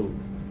special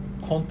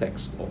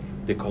context of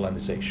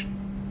decolonization.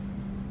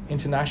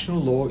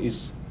 International law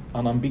is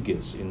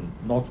unambiguous in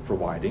not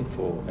providing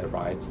for a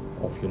right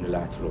of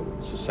unilateral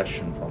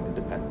secession from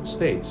independent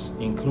states,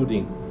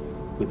 including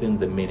within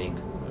the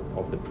meaning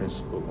of the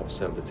principle of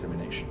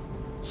self-determination.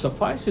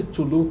 Suffice it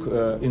to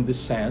look in this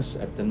sense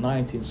at the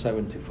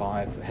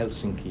 1975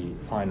 Helsinki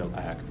Final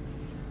Act,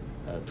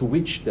 to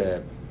which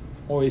the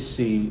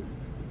OSCE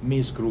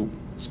Minsk Group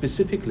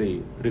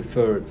specifically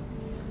referred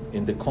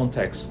in the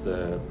context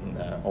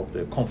of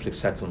the conflict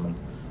settlement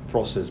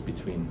process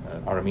between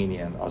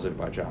Armenia and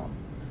Azerbaijan.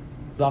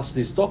 Thus,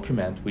 this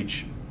document,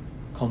 which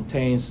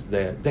contains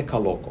the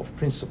Decalogue of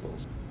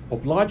Principles,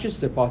 obliges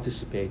the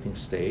participating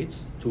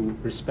states to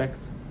respect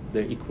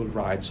the equal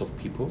rights of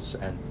peoples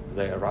and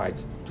their right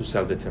to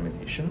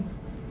self-determination,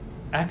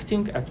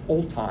 acting at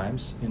all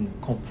times in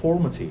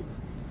conformity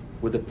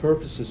with the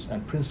purposes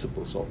and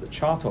principles of the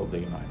Charter of the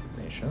United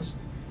Nations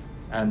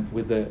and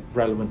with the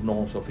relevant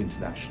norms of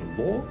international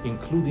law,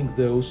 including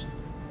those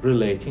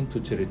relating to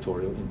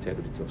territorial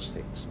integrity of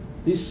states.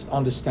 This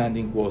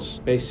understanding was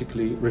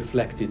basically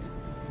reflected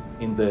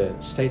in the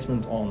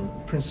Statement on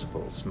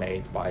Principles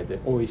made by the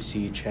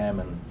OSCE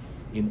chairman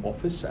in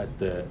office at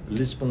the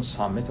Lisbon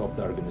summit of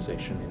the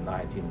organization in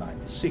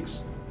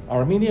 1996.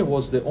 Armenia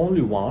was the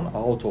only one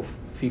out of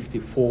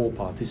 54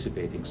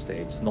 participating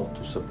states not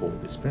to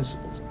support these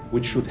principles,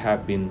 which should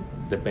have been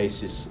the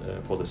basis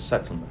for the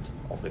settlement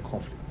of the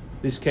conflict.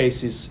 This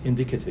case is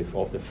indicative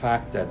of the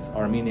fact that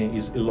Armenia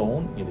is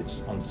alone in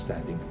its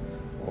understanding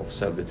of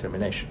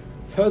self-determination.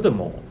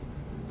 Furthermore,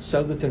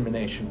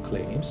 self-determination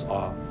claims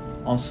are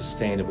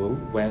unsustainable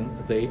when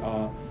they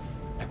are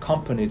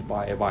accompanied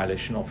by a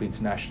violation of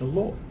international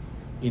law.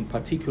 In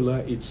particular,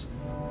 its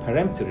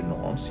peremptory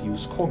norms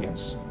use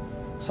cogents,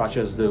 such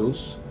as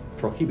those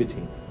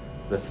prohibiting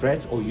the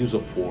threat or use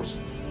of force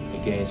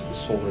against the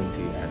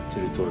sovereignty and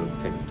territorial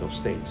integrity of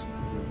states.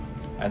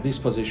 And this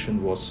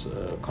position was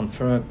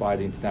confirmed by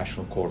the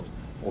International Court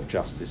of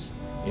Justice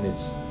in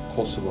its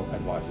Kosovo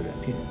advisory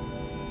opinion.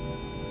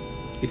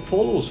 It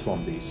follows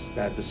from this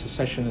that the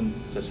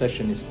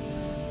secessionist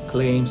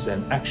claims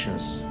and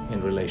actions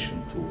in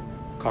relation to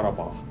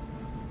Karabakh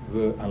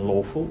were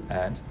unlawful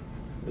and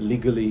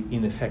legally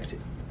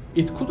ineffective.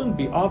 It couldn't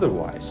be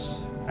otherwise,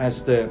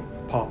 as the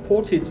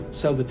purported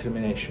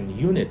self-determination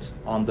unit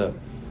under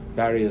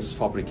various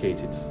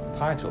fabricated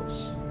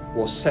titles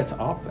was set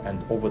up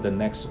and over the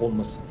next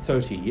almost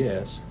 30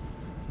 years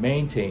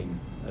maintained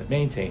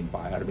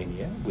by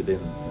Armenia within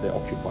the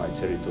occupied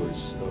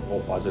territories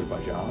of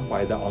Azerbaijan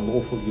by the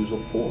unlawful use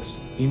of force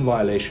in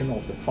violation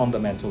of the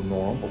fundamental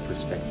norm of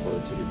respect for the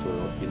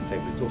territorial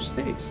integrity of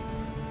states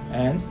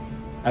and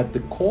at the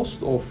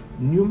cost of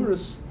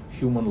numerous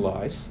human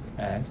lives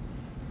and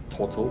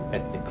total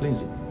ethnic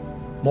cleansing.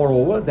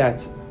 Moreover,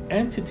 that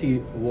entity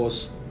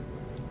was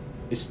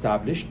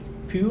established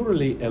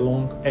purely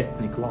along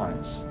ethnic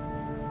lines,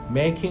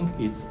 making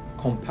it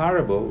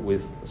comparable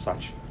with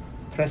such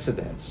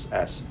precedents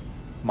as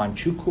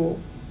Manchukuo,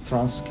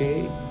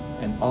 Transkei,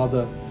 and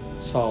other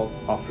South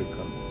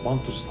African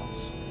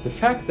Bantustans. The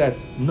fact that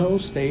no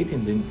state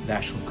in the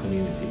international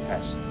community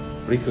has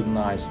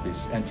recognized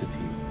this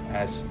entity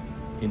as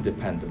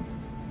independent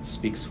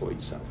speaks for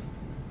itself.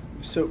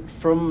 So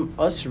from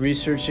us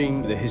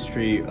researching the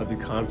history of the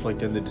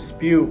conflict and the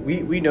dispute,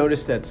 we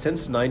noticed that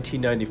since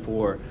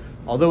 1994,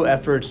 although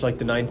efforts like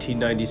the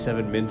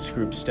 1997 Minsk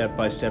Group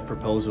step-by-step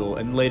proposal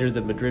and later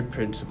the Madrid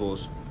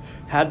Principles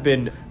had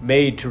been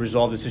made to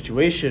resolve the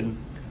situation,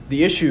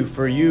 the issue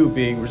for you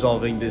being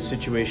resolving this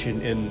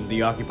situation in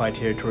the occupied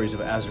territories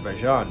of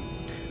Azerbaijan.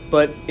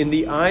 But in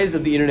the eyes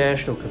of the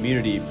international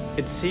community,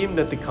 it seemed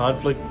that the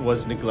conflict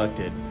was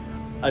neglected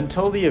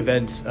until the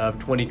events of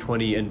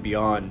 2020 and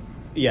beyond.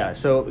 Yeah,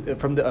 so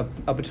from the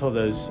up until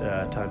those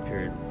time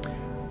period.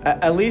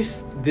 At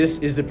least this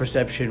is the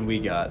perception we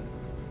got.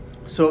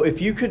 So if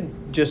you could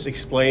just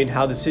explain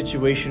how the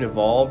situation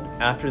evolved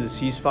after the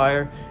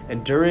ceasefire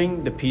and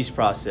during the peace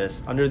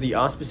process under the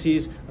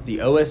auspices of the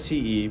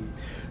OSCE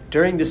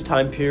during this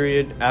time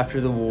period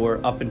after the war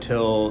up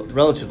until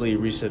relatively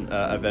recent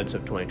events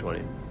of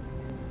 2020.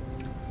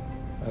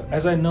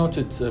 As I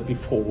noted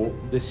before,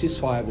 the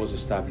ceasefire was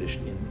established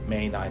in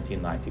May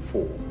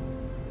 1994.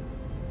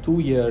 2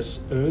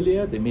 years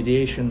earlier, the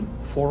mediation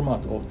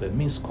format of the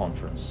Minsk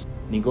Conference,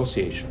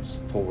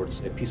 negotiations towards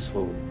a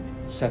peaceful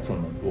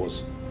settlement,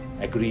 was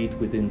agreed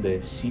within the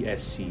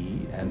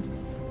CSCE and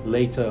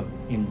later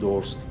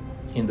endorsed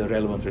in the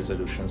relevant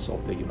resolutions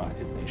of the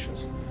United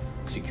Nations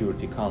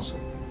Security Council.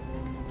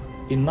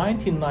 In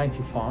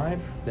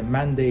 1995, the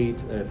mandate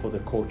for the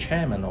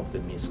co-chairman of the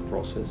Minsk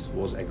process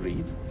was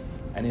agreed,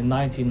 and in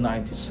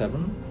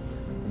 1997,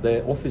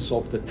 the office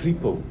of the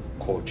triple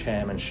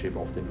co-chairmanship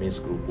of the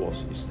Minsk Group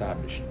was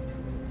established.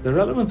 The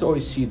relevant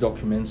OSCE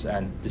documents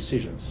and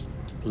decisions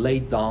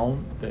laid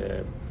down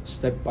the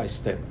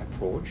step-by-step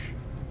approach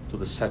to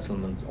the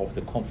settlement of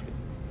the conflict,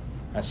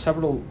 and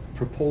several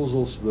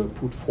proposals were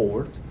put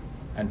forward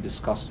and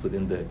discussed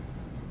within the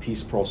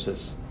peace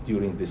process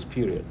during this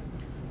period.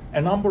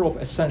 A number of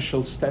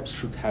essential steps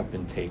should have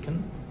been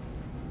taken,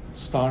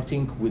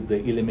 starting with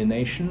the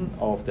elimination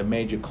of the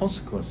major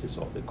consequences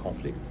of the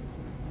conflict,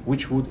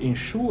 which would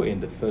ensure in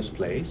the first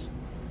place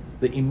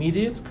the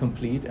immediate,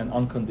 complete and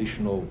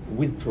unconditional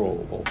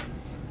withdrawal of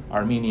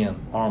Armenian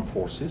armed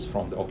forces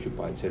from the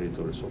occupied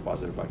territories of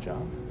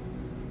Azerbaijan,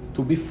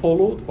 to be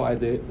followed by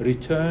the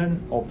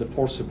return of the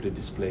forcibly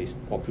displaced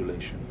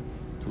population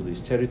to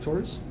these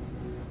territories,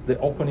 the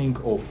opening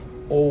of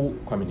all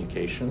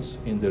communications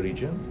in the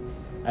region,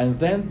 and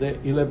then the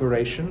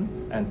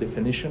elaboration and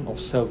definition of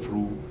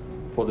self-rule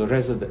for the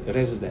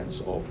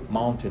residents of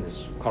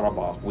mountainous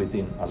Karabakh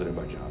within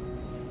Azerbaijan.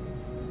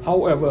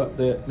 However,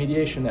 the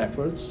mediation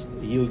efforts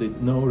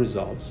yielded no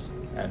results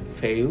and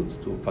failed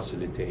to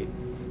facilitate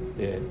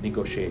the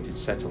negotiated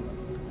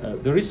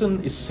settlement. The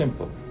reason is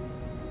simple.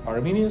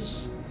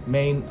 Armenia's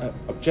main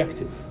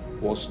objective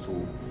was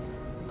to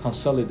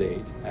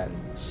consolidate and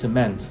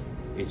cement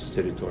its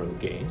territorial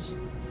gains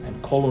and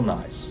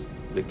colonize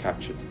the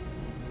captured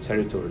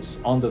territories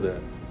under the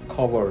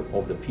cover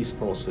of the peace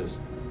process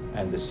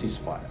and the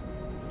ceasefire.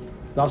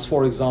 Thus,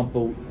 for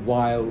example,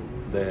 while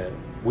the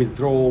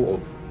withdrawal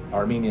of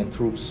Armenian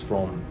troops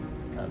from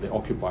the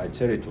occupied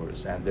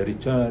territories and the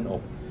return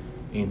of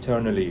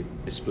internally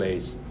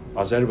displaced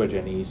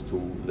Azerbaijanis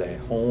to their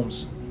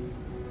homes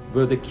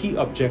were the key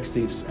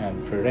objectives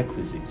and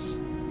prerequisites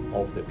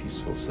of the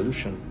peaceful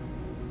solution,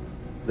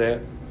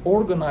 the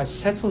organized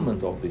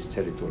settlement of these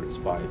territories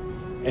by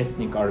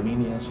ethnic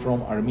Armenians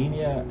from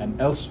Armenia and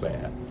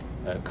elsewhere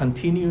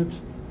continued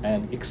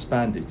and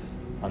expanded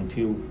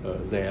until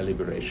their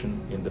liberation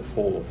in the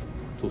fall of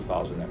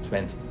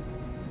 2020.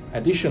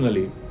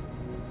 Additionally,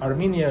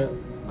 Armenia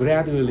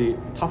gradually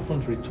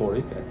toughened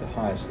rhetoric at the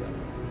highest level,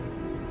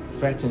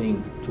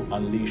 threatening to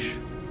unleash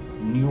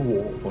new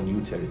war for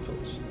new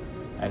territories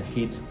and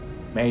hit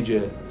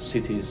major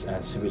cities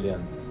and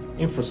civilian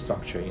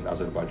infrastructure in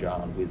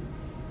Azerbaijan with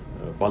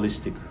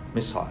ballistic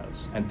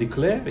missiles, and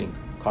declaring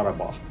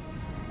Karabakh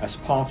as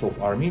part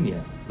of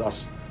Armenia,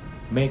 thus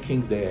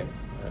making their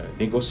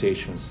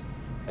negotiations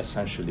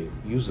essentially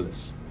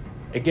useless.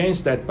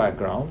 Against that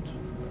background,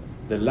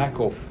 the lack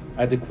of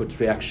adequate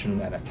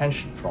reaction and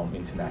attention from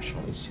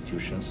international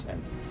institutions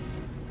and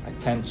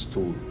attempts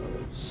to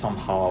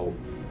somehow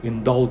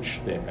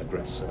indulge the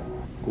aggressor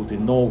could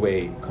in no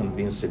way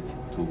convince it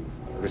to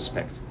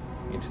respect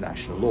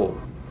international law.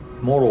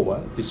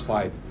 Moreover,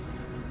 despite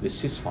the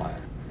ceasefire,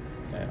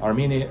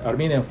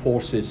 Armenian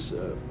forces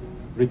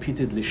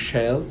repeatedly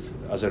shelled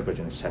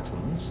Azerbaijani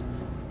settlements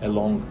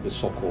along the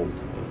so-called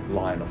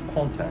line of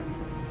contact,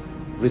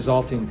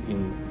 resulting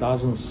in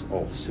dozens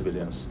of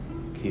civilians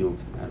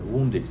killed and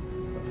wounded.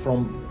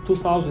 From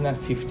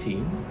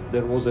 2015,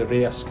 there was a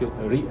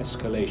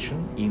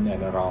re-escalation in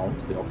and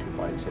around the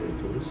occupied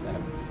territories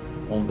and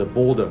on the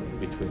border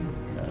between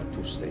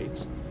two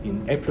states.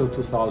 In April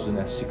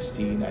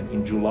 2016 and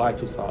in July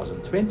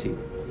 2020,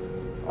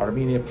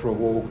 Armenia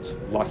provoked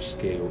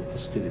large-scale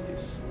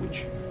hostilities,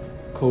 which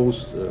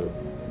caused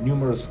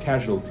numerous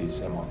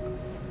casualties among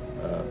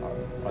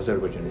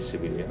Azerbaijani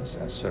civilians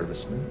and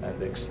servicemen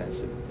and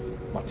extensive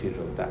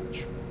material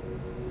damage.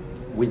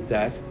 With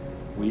that,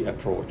 we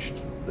approached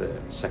the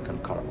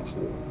Second Karabakh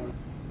War.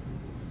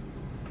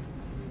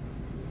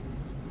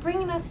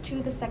 Bringing us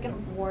to the Second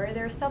War,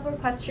 there are several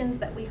questions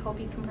that we hope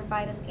you can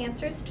provide us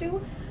answers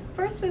to.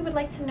 First, we would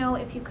like to know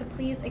if you could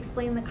please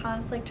explain the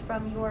conflict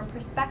from your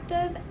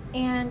perspective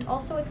and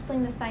also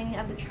explain the signing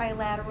of the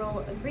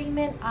trilateral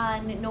agreement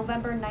on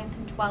November 9th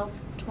and 12th,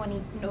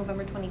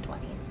 November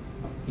 2020.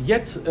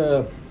 Yet,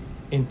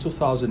 in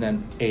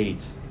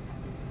 2008,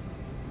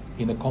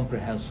 in a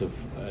comprehensive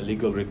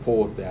legal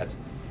report that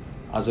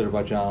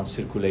Azerbaijan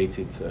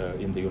circulated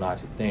in the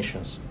United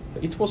Nations,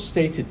 it was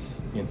stated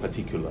in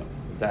particular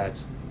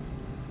that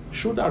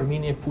should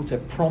Armenia put a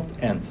prompt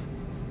end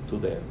to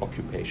the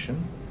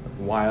occupation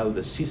while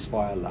the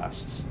ceasefire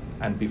lasts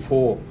and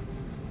before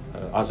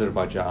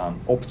Azerbaijan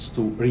opts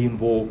to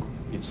re-invoke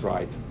its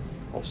right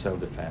of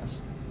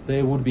self-defense,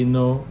 there would be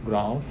no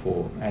ground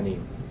for any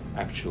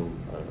actual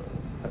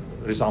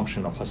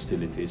resumption of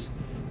hostilities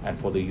and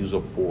for the use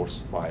of force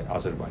by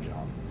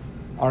Azerbaijan.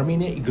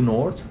 Armenia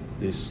ignored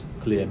this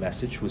clear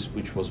message,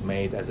 which was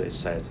made, as I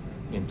said,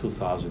 in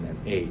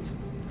 2008.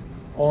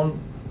 On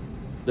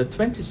the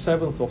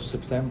 27th of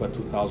September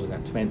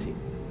 2020,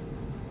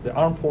 the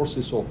armed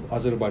forces of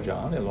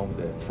Azerbaijan along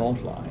the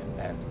front line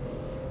and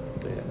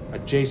the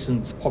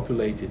adjacent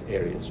populated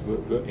areas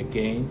were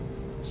again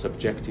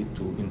subjected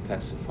to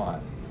intensify.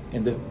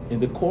 In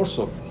the course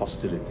of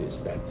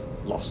hostilities that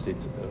lasted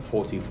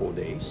 44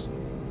 days,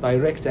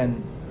 direct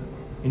and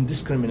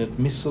indiscriminate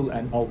missile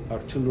and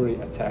artillery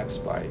attacks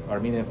by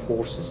Armenian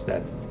forces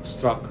that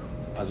struck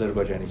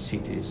Azerbaijani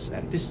cities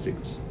and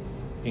districts,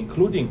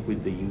 including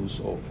with the use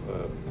of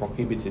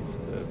prohibited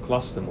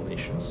cluster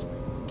munitions,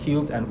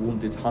 killed and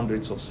wounded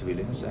hundreds of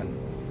civilians and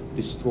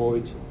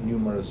destroyed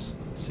numerous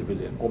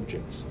civilian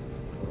objects.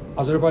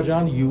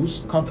 Azerbaijan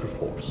used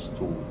counterforce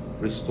to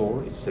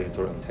restore its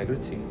territorial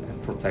integrity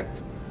and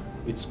protect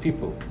its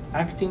people,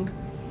 acting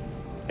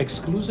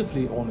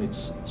exclusively on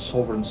its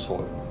sovereign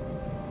soil,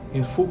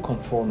 in full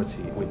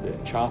conformity with the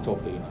Charter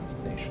of the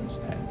United Nations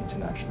and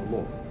international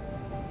law.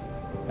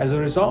 As a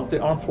result, the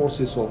armed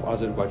forces of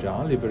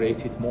Azerbaijan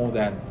liberated more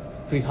than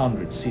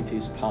 300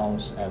 cities,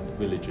 towns, and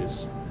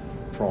villages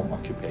from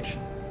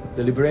occupation.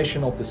 The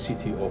liberation of the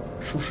city of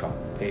Shusha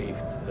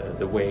paved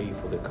the way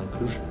for the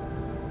conclusion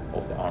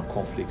of the armed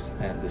conflict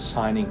and the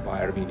signing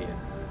by Armenia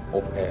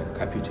of a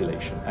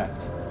capitulation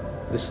act.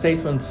 The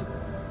statement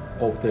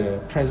of the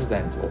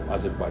President of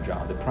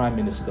Azerbaijan, the Prime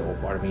Minister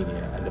of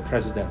Armenia, and the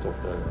President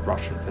of the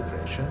Russian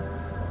Federation,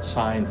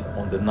 signed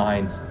on the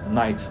 9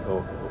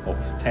 to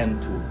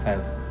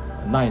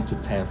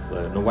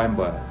 10th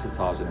November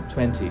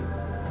 2020,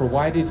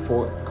 provided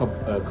for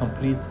a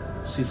complete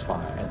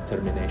ceasefire and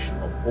termination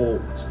of all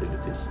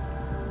hostilities,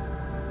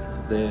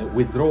 the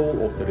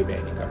withdrawal of the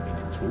remaining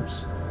Armenian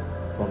troops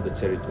from the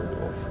territory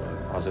of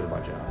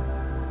Azerbaijan,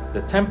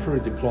 the temporary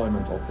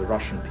deployment of the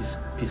Russian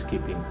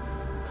peacekeeping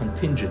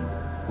contingent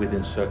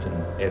within certain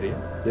area,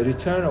 the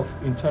return of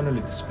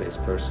internally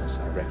displaced persons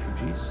and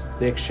refugees,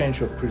 the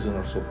exchange of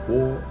prisoners of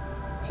war,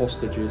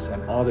 hostages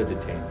and other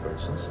detained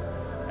persons,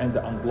 and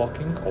the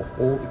unblocking of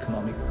all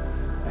economic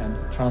and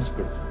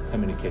transport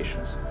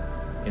communications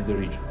in the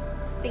region.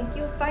 Thank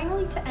you.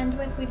 Finally, to end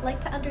with, we'd like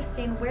to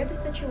understand where the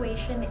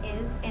situation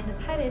is and is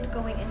headed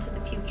going into the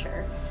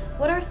future.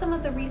 What are some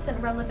of the recent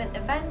relevant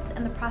events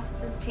and the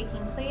processes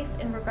taking place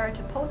in regard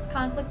to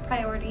post-conflict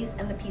priorities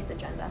and the peace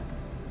agenda?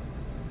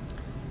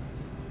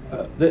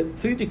 The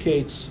 3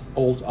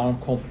 decades-old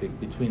armed conflict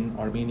between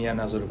Armenia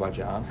and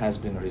Azerbaijan has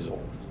been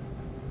resolved.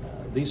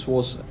 This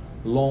was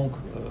long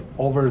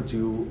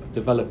overdue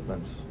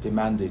development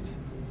demanded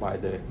by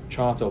the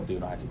Charter of the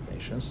United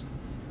Nations,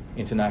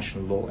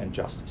 international law and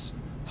justice.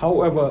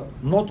 However,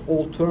 not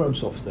all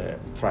terms of the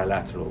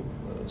trilateral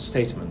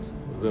statement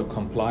were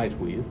complied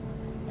with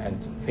and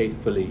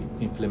faithfully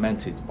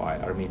implemented by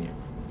Armenia.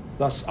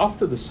 Thus,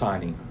 after the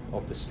signing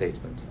of the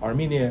statement,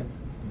 Armenia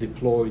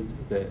deployed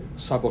the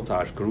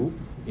sabotage group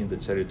in the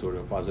territory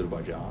of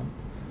Azerbaijan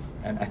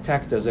and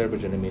attacked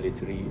Azerbaijani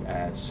military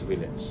and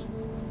civilians.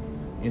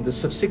 In the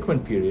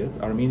subsequent period,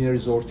 Armenia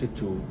resorted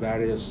to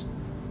various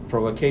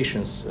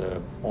provocations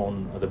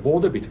on the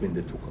border between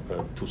the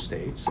two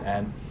states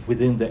and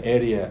within the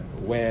area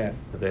where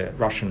the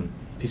Russian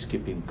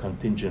peacekeeping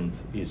contingent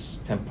is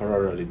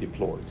temporarily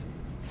deployed.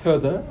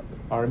 Further,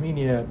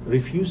 Armenia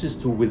refuses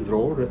to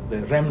withdraw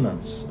the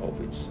remnants of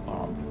its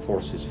armed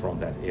forces from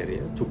that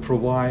area, to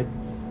provide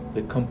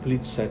the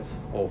complete set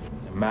of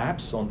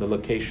maps on the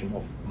location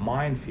of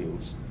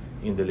minefields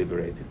in the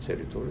liberated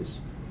territories,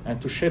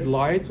 and to shed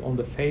light on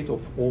the fate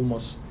of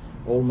almost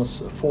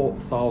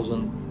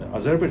 4,000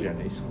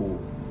 Azerbaijanis who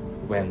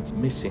went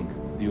missing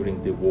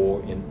during the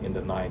war in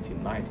the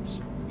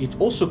 1990s. It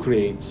also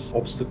creates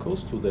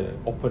obstacles to the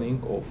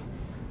opening of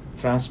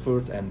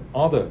transport and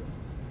other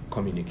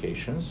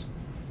communications,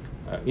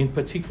 in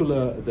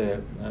particular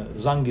the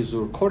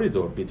Zangezur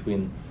corridor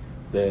between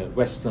the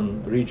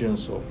western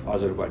regions of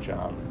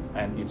Azerbaijan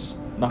and its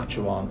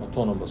Nakhchivan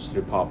Autonomous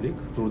Republic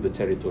through the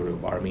territory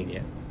of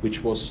Armenia,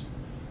 which was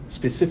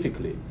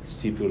specifically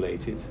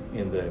stipulated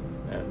in the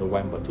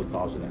November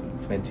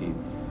 2020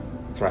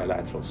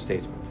 trilateral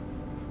statement.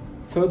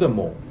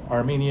 Furthermore,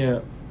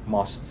 Armenia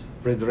must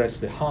redress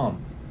the harm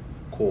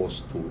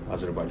caused to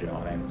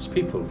Azerbaijan and its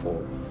people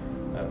for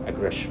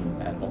aggression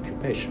and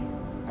occupation.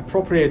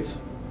 Appropriate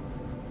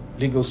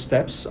legal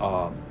steps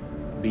are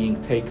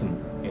being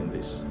taken in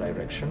this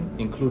direction,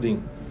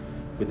 including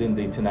within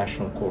the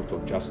International Court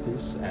of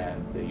Justice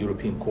and the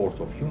European Court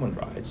of Human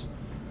Rights,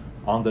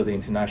 under the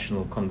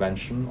International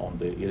Convention on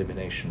the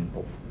Elimination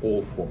of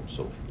All Forms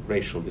of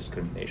Racial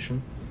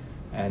Discrimination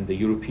and the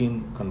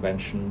European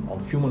Convention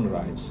on Human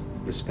Rights,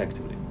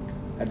 respectively.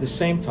 At the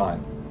same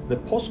time, the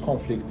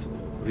post-conflict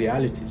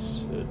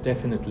realities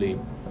definitely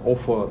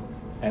offer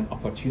an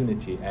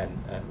opportunity and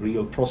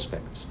real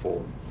prospects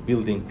for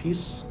building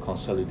peace,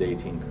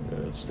 consolidating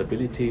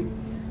stability,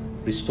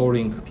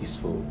 restoring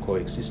peaceful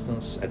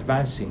coexistence,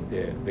 advancing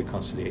the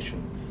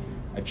reconciliation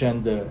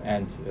agenda,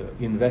 and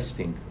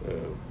investing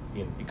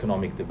in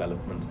economic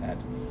development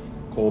and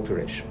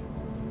cooperation.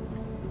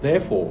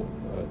 Therefore,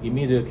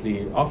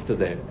 immediately after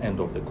the end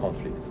of the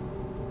conflict,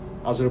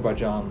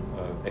 Azerbaijan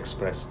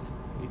expressed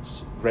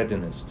its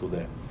readiness to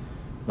the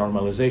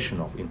normalization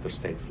of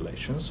interstate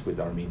relations with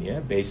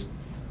Armenia based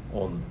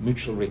on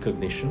mutual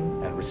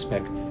recognition and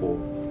respect for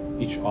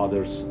each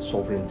other's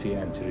sovereignty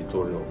and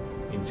territorial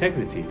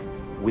integrity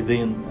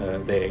within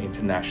their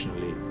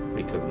internationally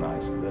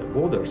recognized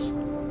borders,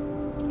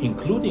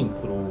 including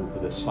through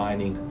the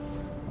signing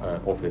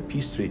of a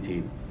peace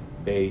treaty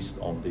based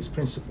on these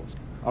principles.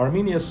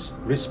 Armenia's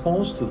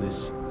response to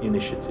this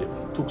initiative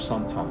took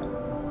some time.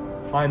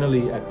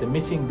 finally, at the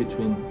meeting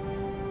between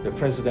the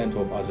President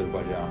of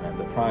Azerbaijan and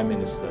the Prime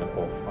Minister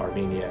of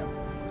Armenia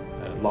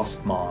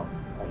last month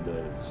on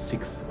the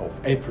 6th of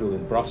April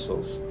in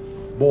Brussels,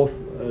 both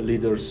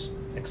leaders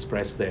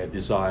expressed their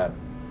desire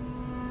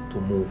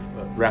to move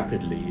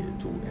rapidly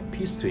to a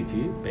peace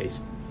treaty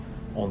based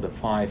on the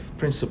 5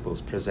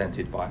 principles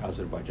presented by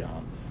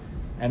Azerbaijan,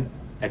 and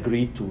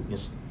agreed to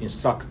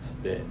instruct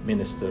the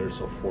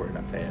ministers of foreign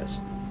affairs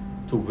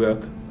to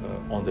work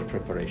on the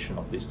preparation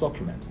of this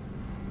document.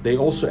 They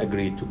also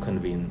agreed to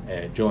convene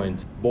a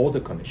joint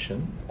border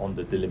commission on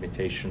the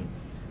delimitation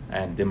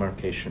and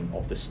demarcation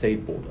of the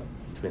state border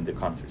between the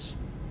countries.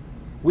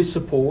 We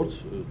support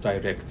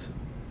direct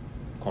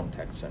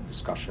contacts and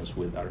discussions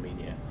with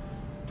Armenia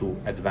to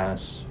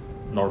advance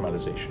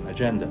normalization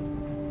agenda.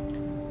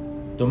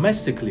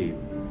 Domestically,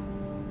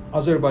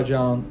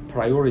 Azerbaijan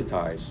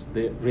prioritized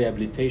the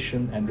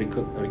rehabilitation and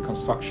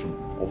reconstruction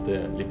of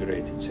the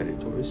liberated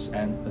territories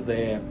and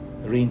their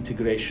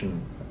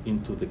reintegration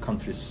into the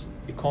country's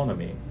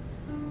economy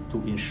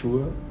to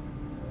ensure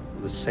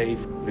the safe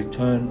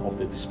return of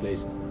the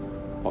displaced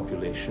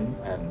population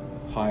and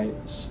high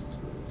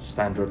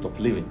standard of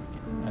living.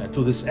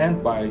 To this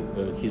end, by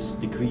his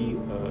decree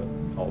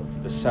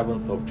of the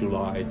 7th of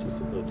July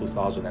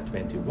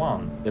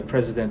 2021, the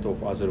President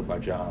of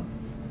Azerbaijan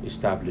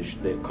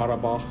established the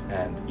Karabakh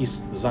and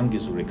East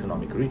Zangezur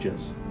economic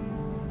regions.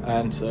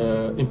 And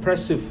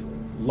impressive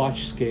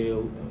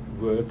large-scale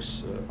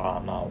works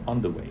are now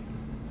underway.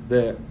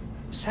 The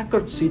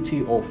sacred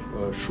city of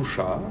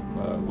Shusha,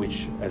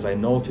 which, as I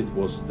noted,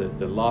 was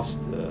the last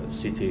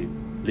city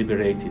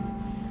liberated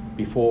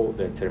before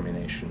the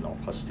termination of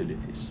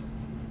hostilities,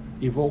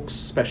 evokes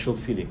special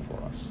feeling for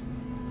us.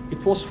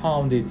 It was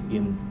founded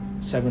in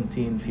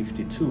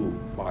 1752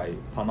 by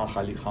Panah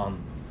Ali Khan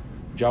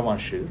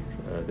Javanshir,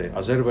 the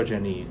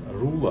Azerbaijani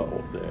ruler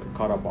of the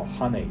Karabakh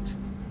Khanate.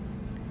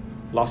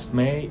 Last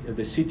May,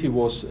 the city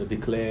was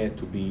declared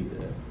to be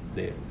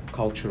the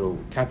cultural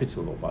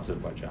capital of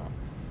Azerbaijan,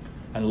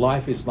 and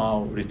life is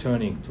now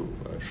returning to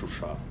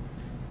Shusha.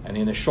 And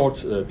in a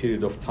short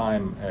period of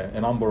time, a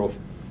number of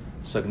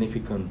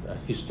significant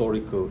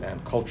historical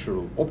and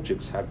cultural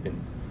objects have been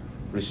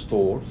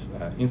restored,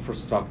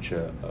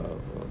 infrastructure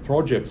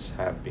projects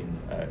have been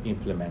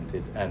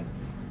implemented, and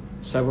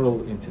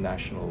several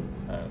international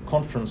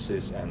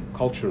conferences and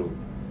cultural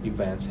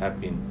events have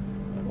been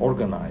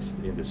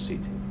organized in the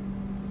city.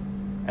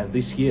 And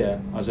this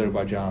year,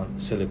 Azerbaijan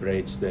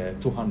celebrates the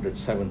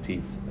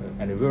 270th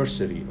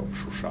anniversary of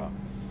Shusha.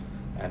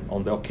 And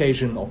on the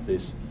occasion of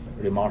this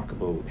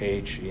remarkable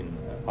page in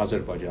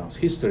Azerbaijan's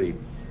history,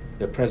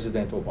 the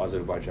President of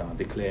Azerbaijan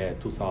declared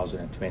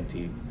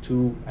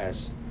 2022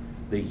 as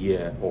the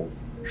year of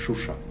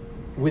Shusha.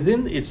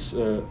 Within its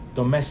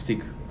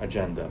domestic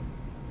agenda,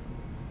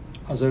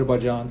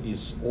 Azerbaijan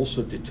is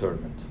also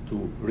determined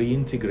to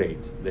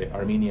reintegrate the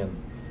Armenian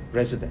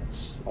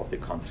residents of the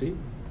country,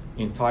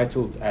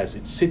 entitled as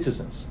its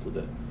citizens to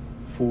the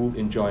full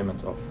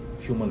enjoyment of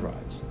human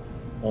rights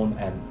on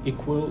an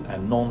equal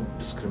and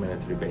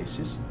non-discriminatory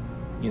basis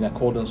in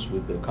accordance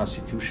with the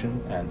constitution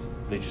and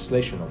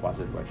legislation of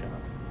Azerbaijan.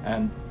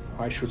 And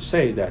I should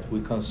say that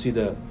we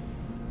consider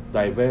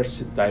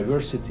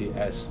diversity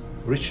as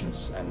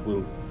richness and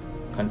will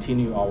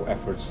continue our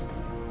efforts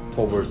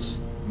towards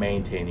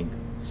maintaining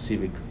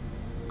civic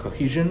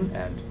cohesion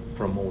and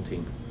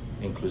promoting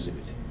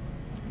inclusivity.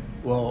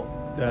 Well,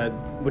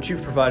 what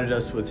you've provided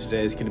us with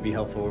today is going to be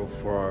helpful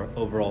for our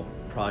overall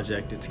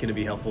project. It's going to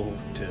be helpful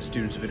to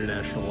students of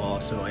international law.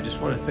 So I just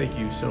want to thank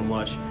you so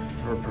much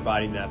for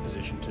providing that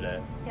position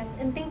today. Yes,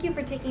 and thank you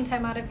for taking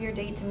time out of your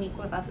day to meet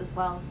with us as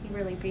well. We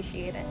really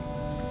appreciate it.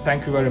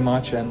 Thank you very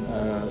much, and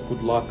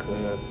good luck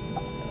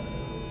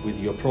with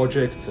your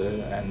project,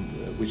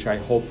 and which I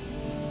hope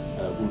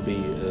will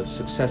be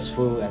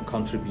successful and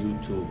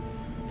contribute to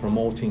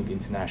promoting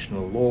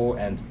international law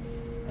and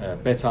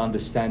better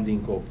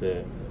understanding of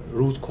the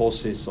root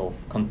causes of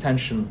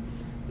contention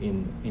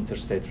in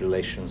interstate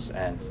relations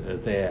and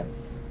their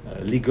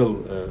legal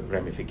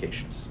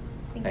ramifications.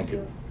 Thank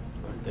you.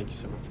 Thank you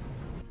so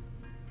much.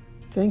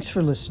 Thanks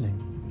for listening.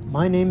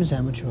 My name is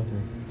Ahmed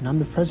Chaudhry, and I'm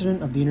the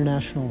president of the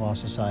International Law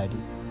Society.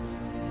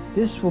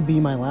 This will be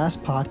my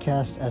last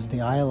podcast as the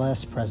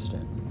ILS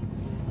president,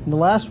 and the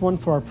last one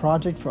for our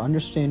project for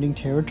understanding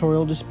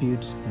territorial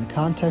disputes in the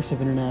context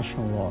of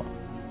international law.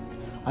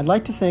 I'd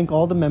like to thank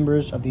all the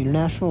members of the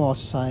International Law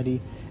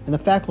Society and the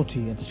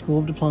faculty at the School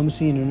of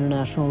Diplomacy and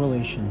International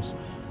Relations,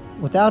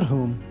 without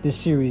whom this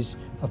series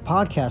of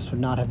podcasts would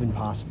not have been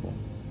possible.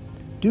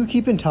 Do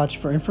keep in touch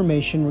for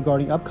information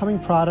regarding upcoming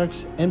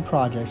products and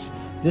projects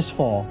this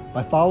fall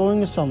by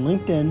following us on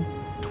LinkedIn,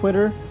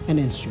 Twitter, and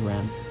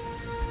Instagram.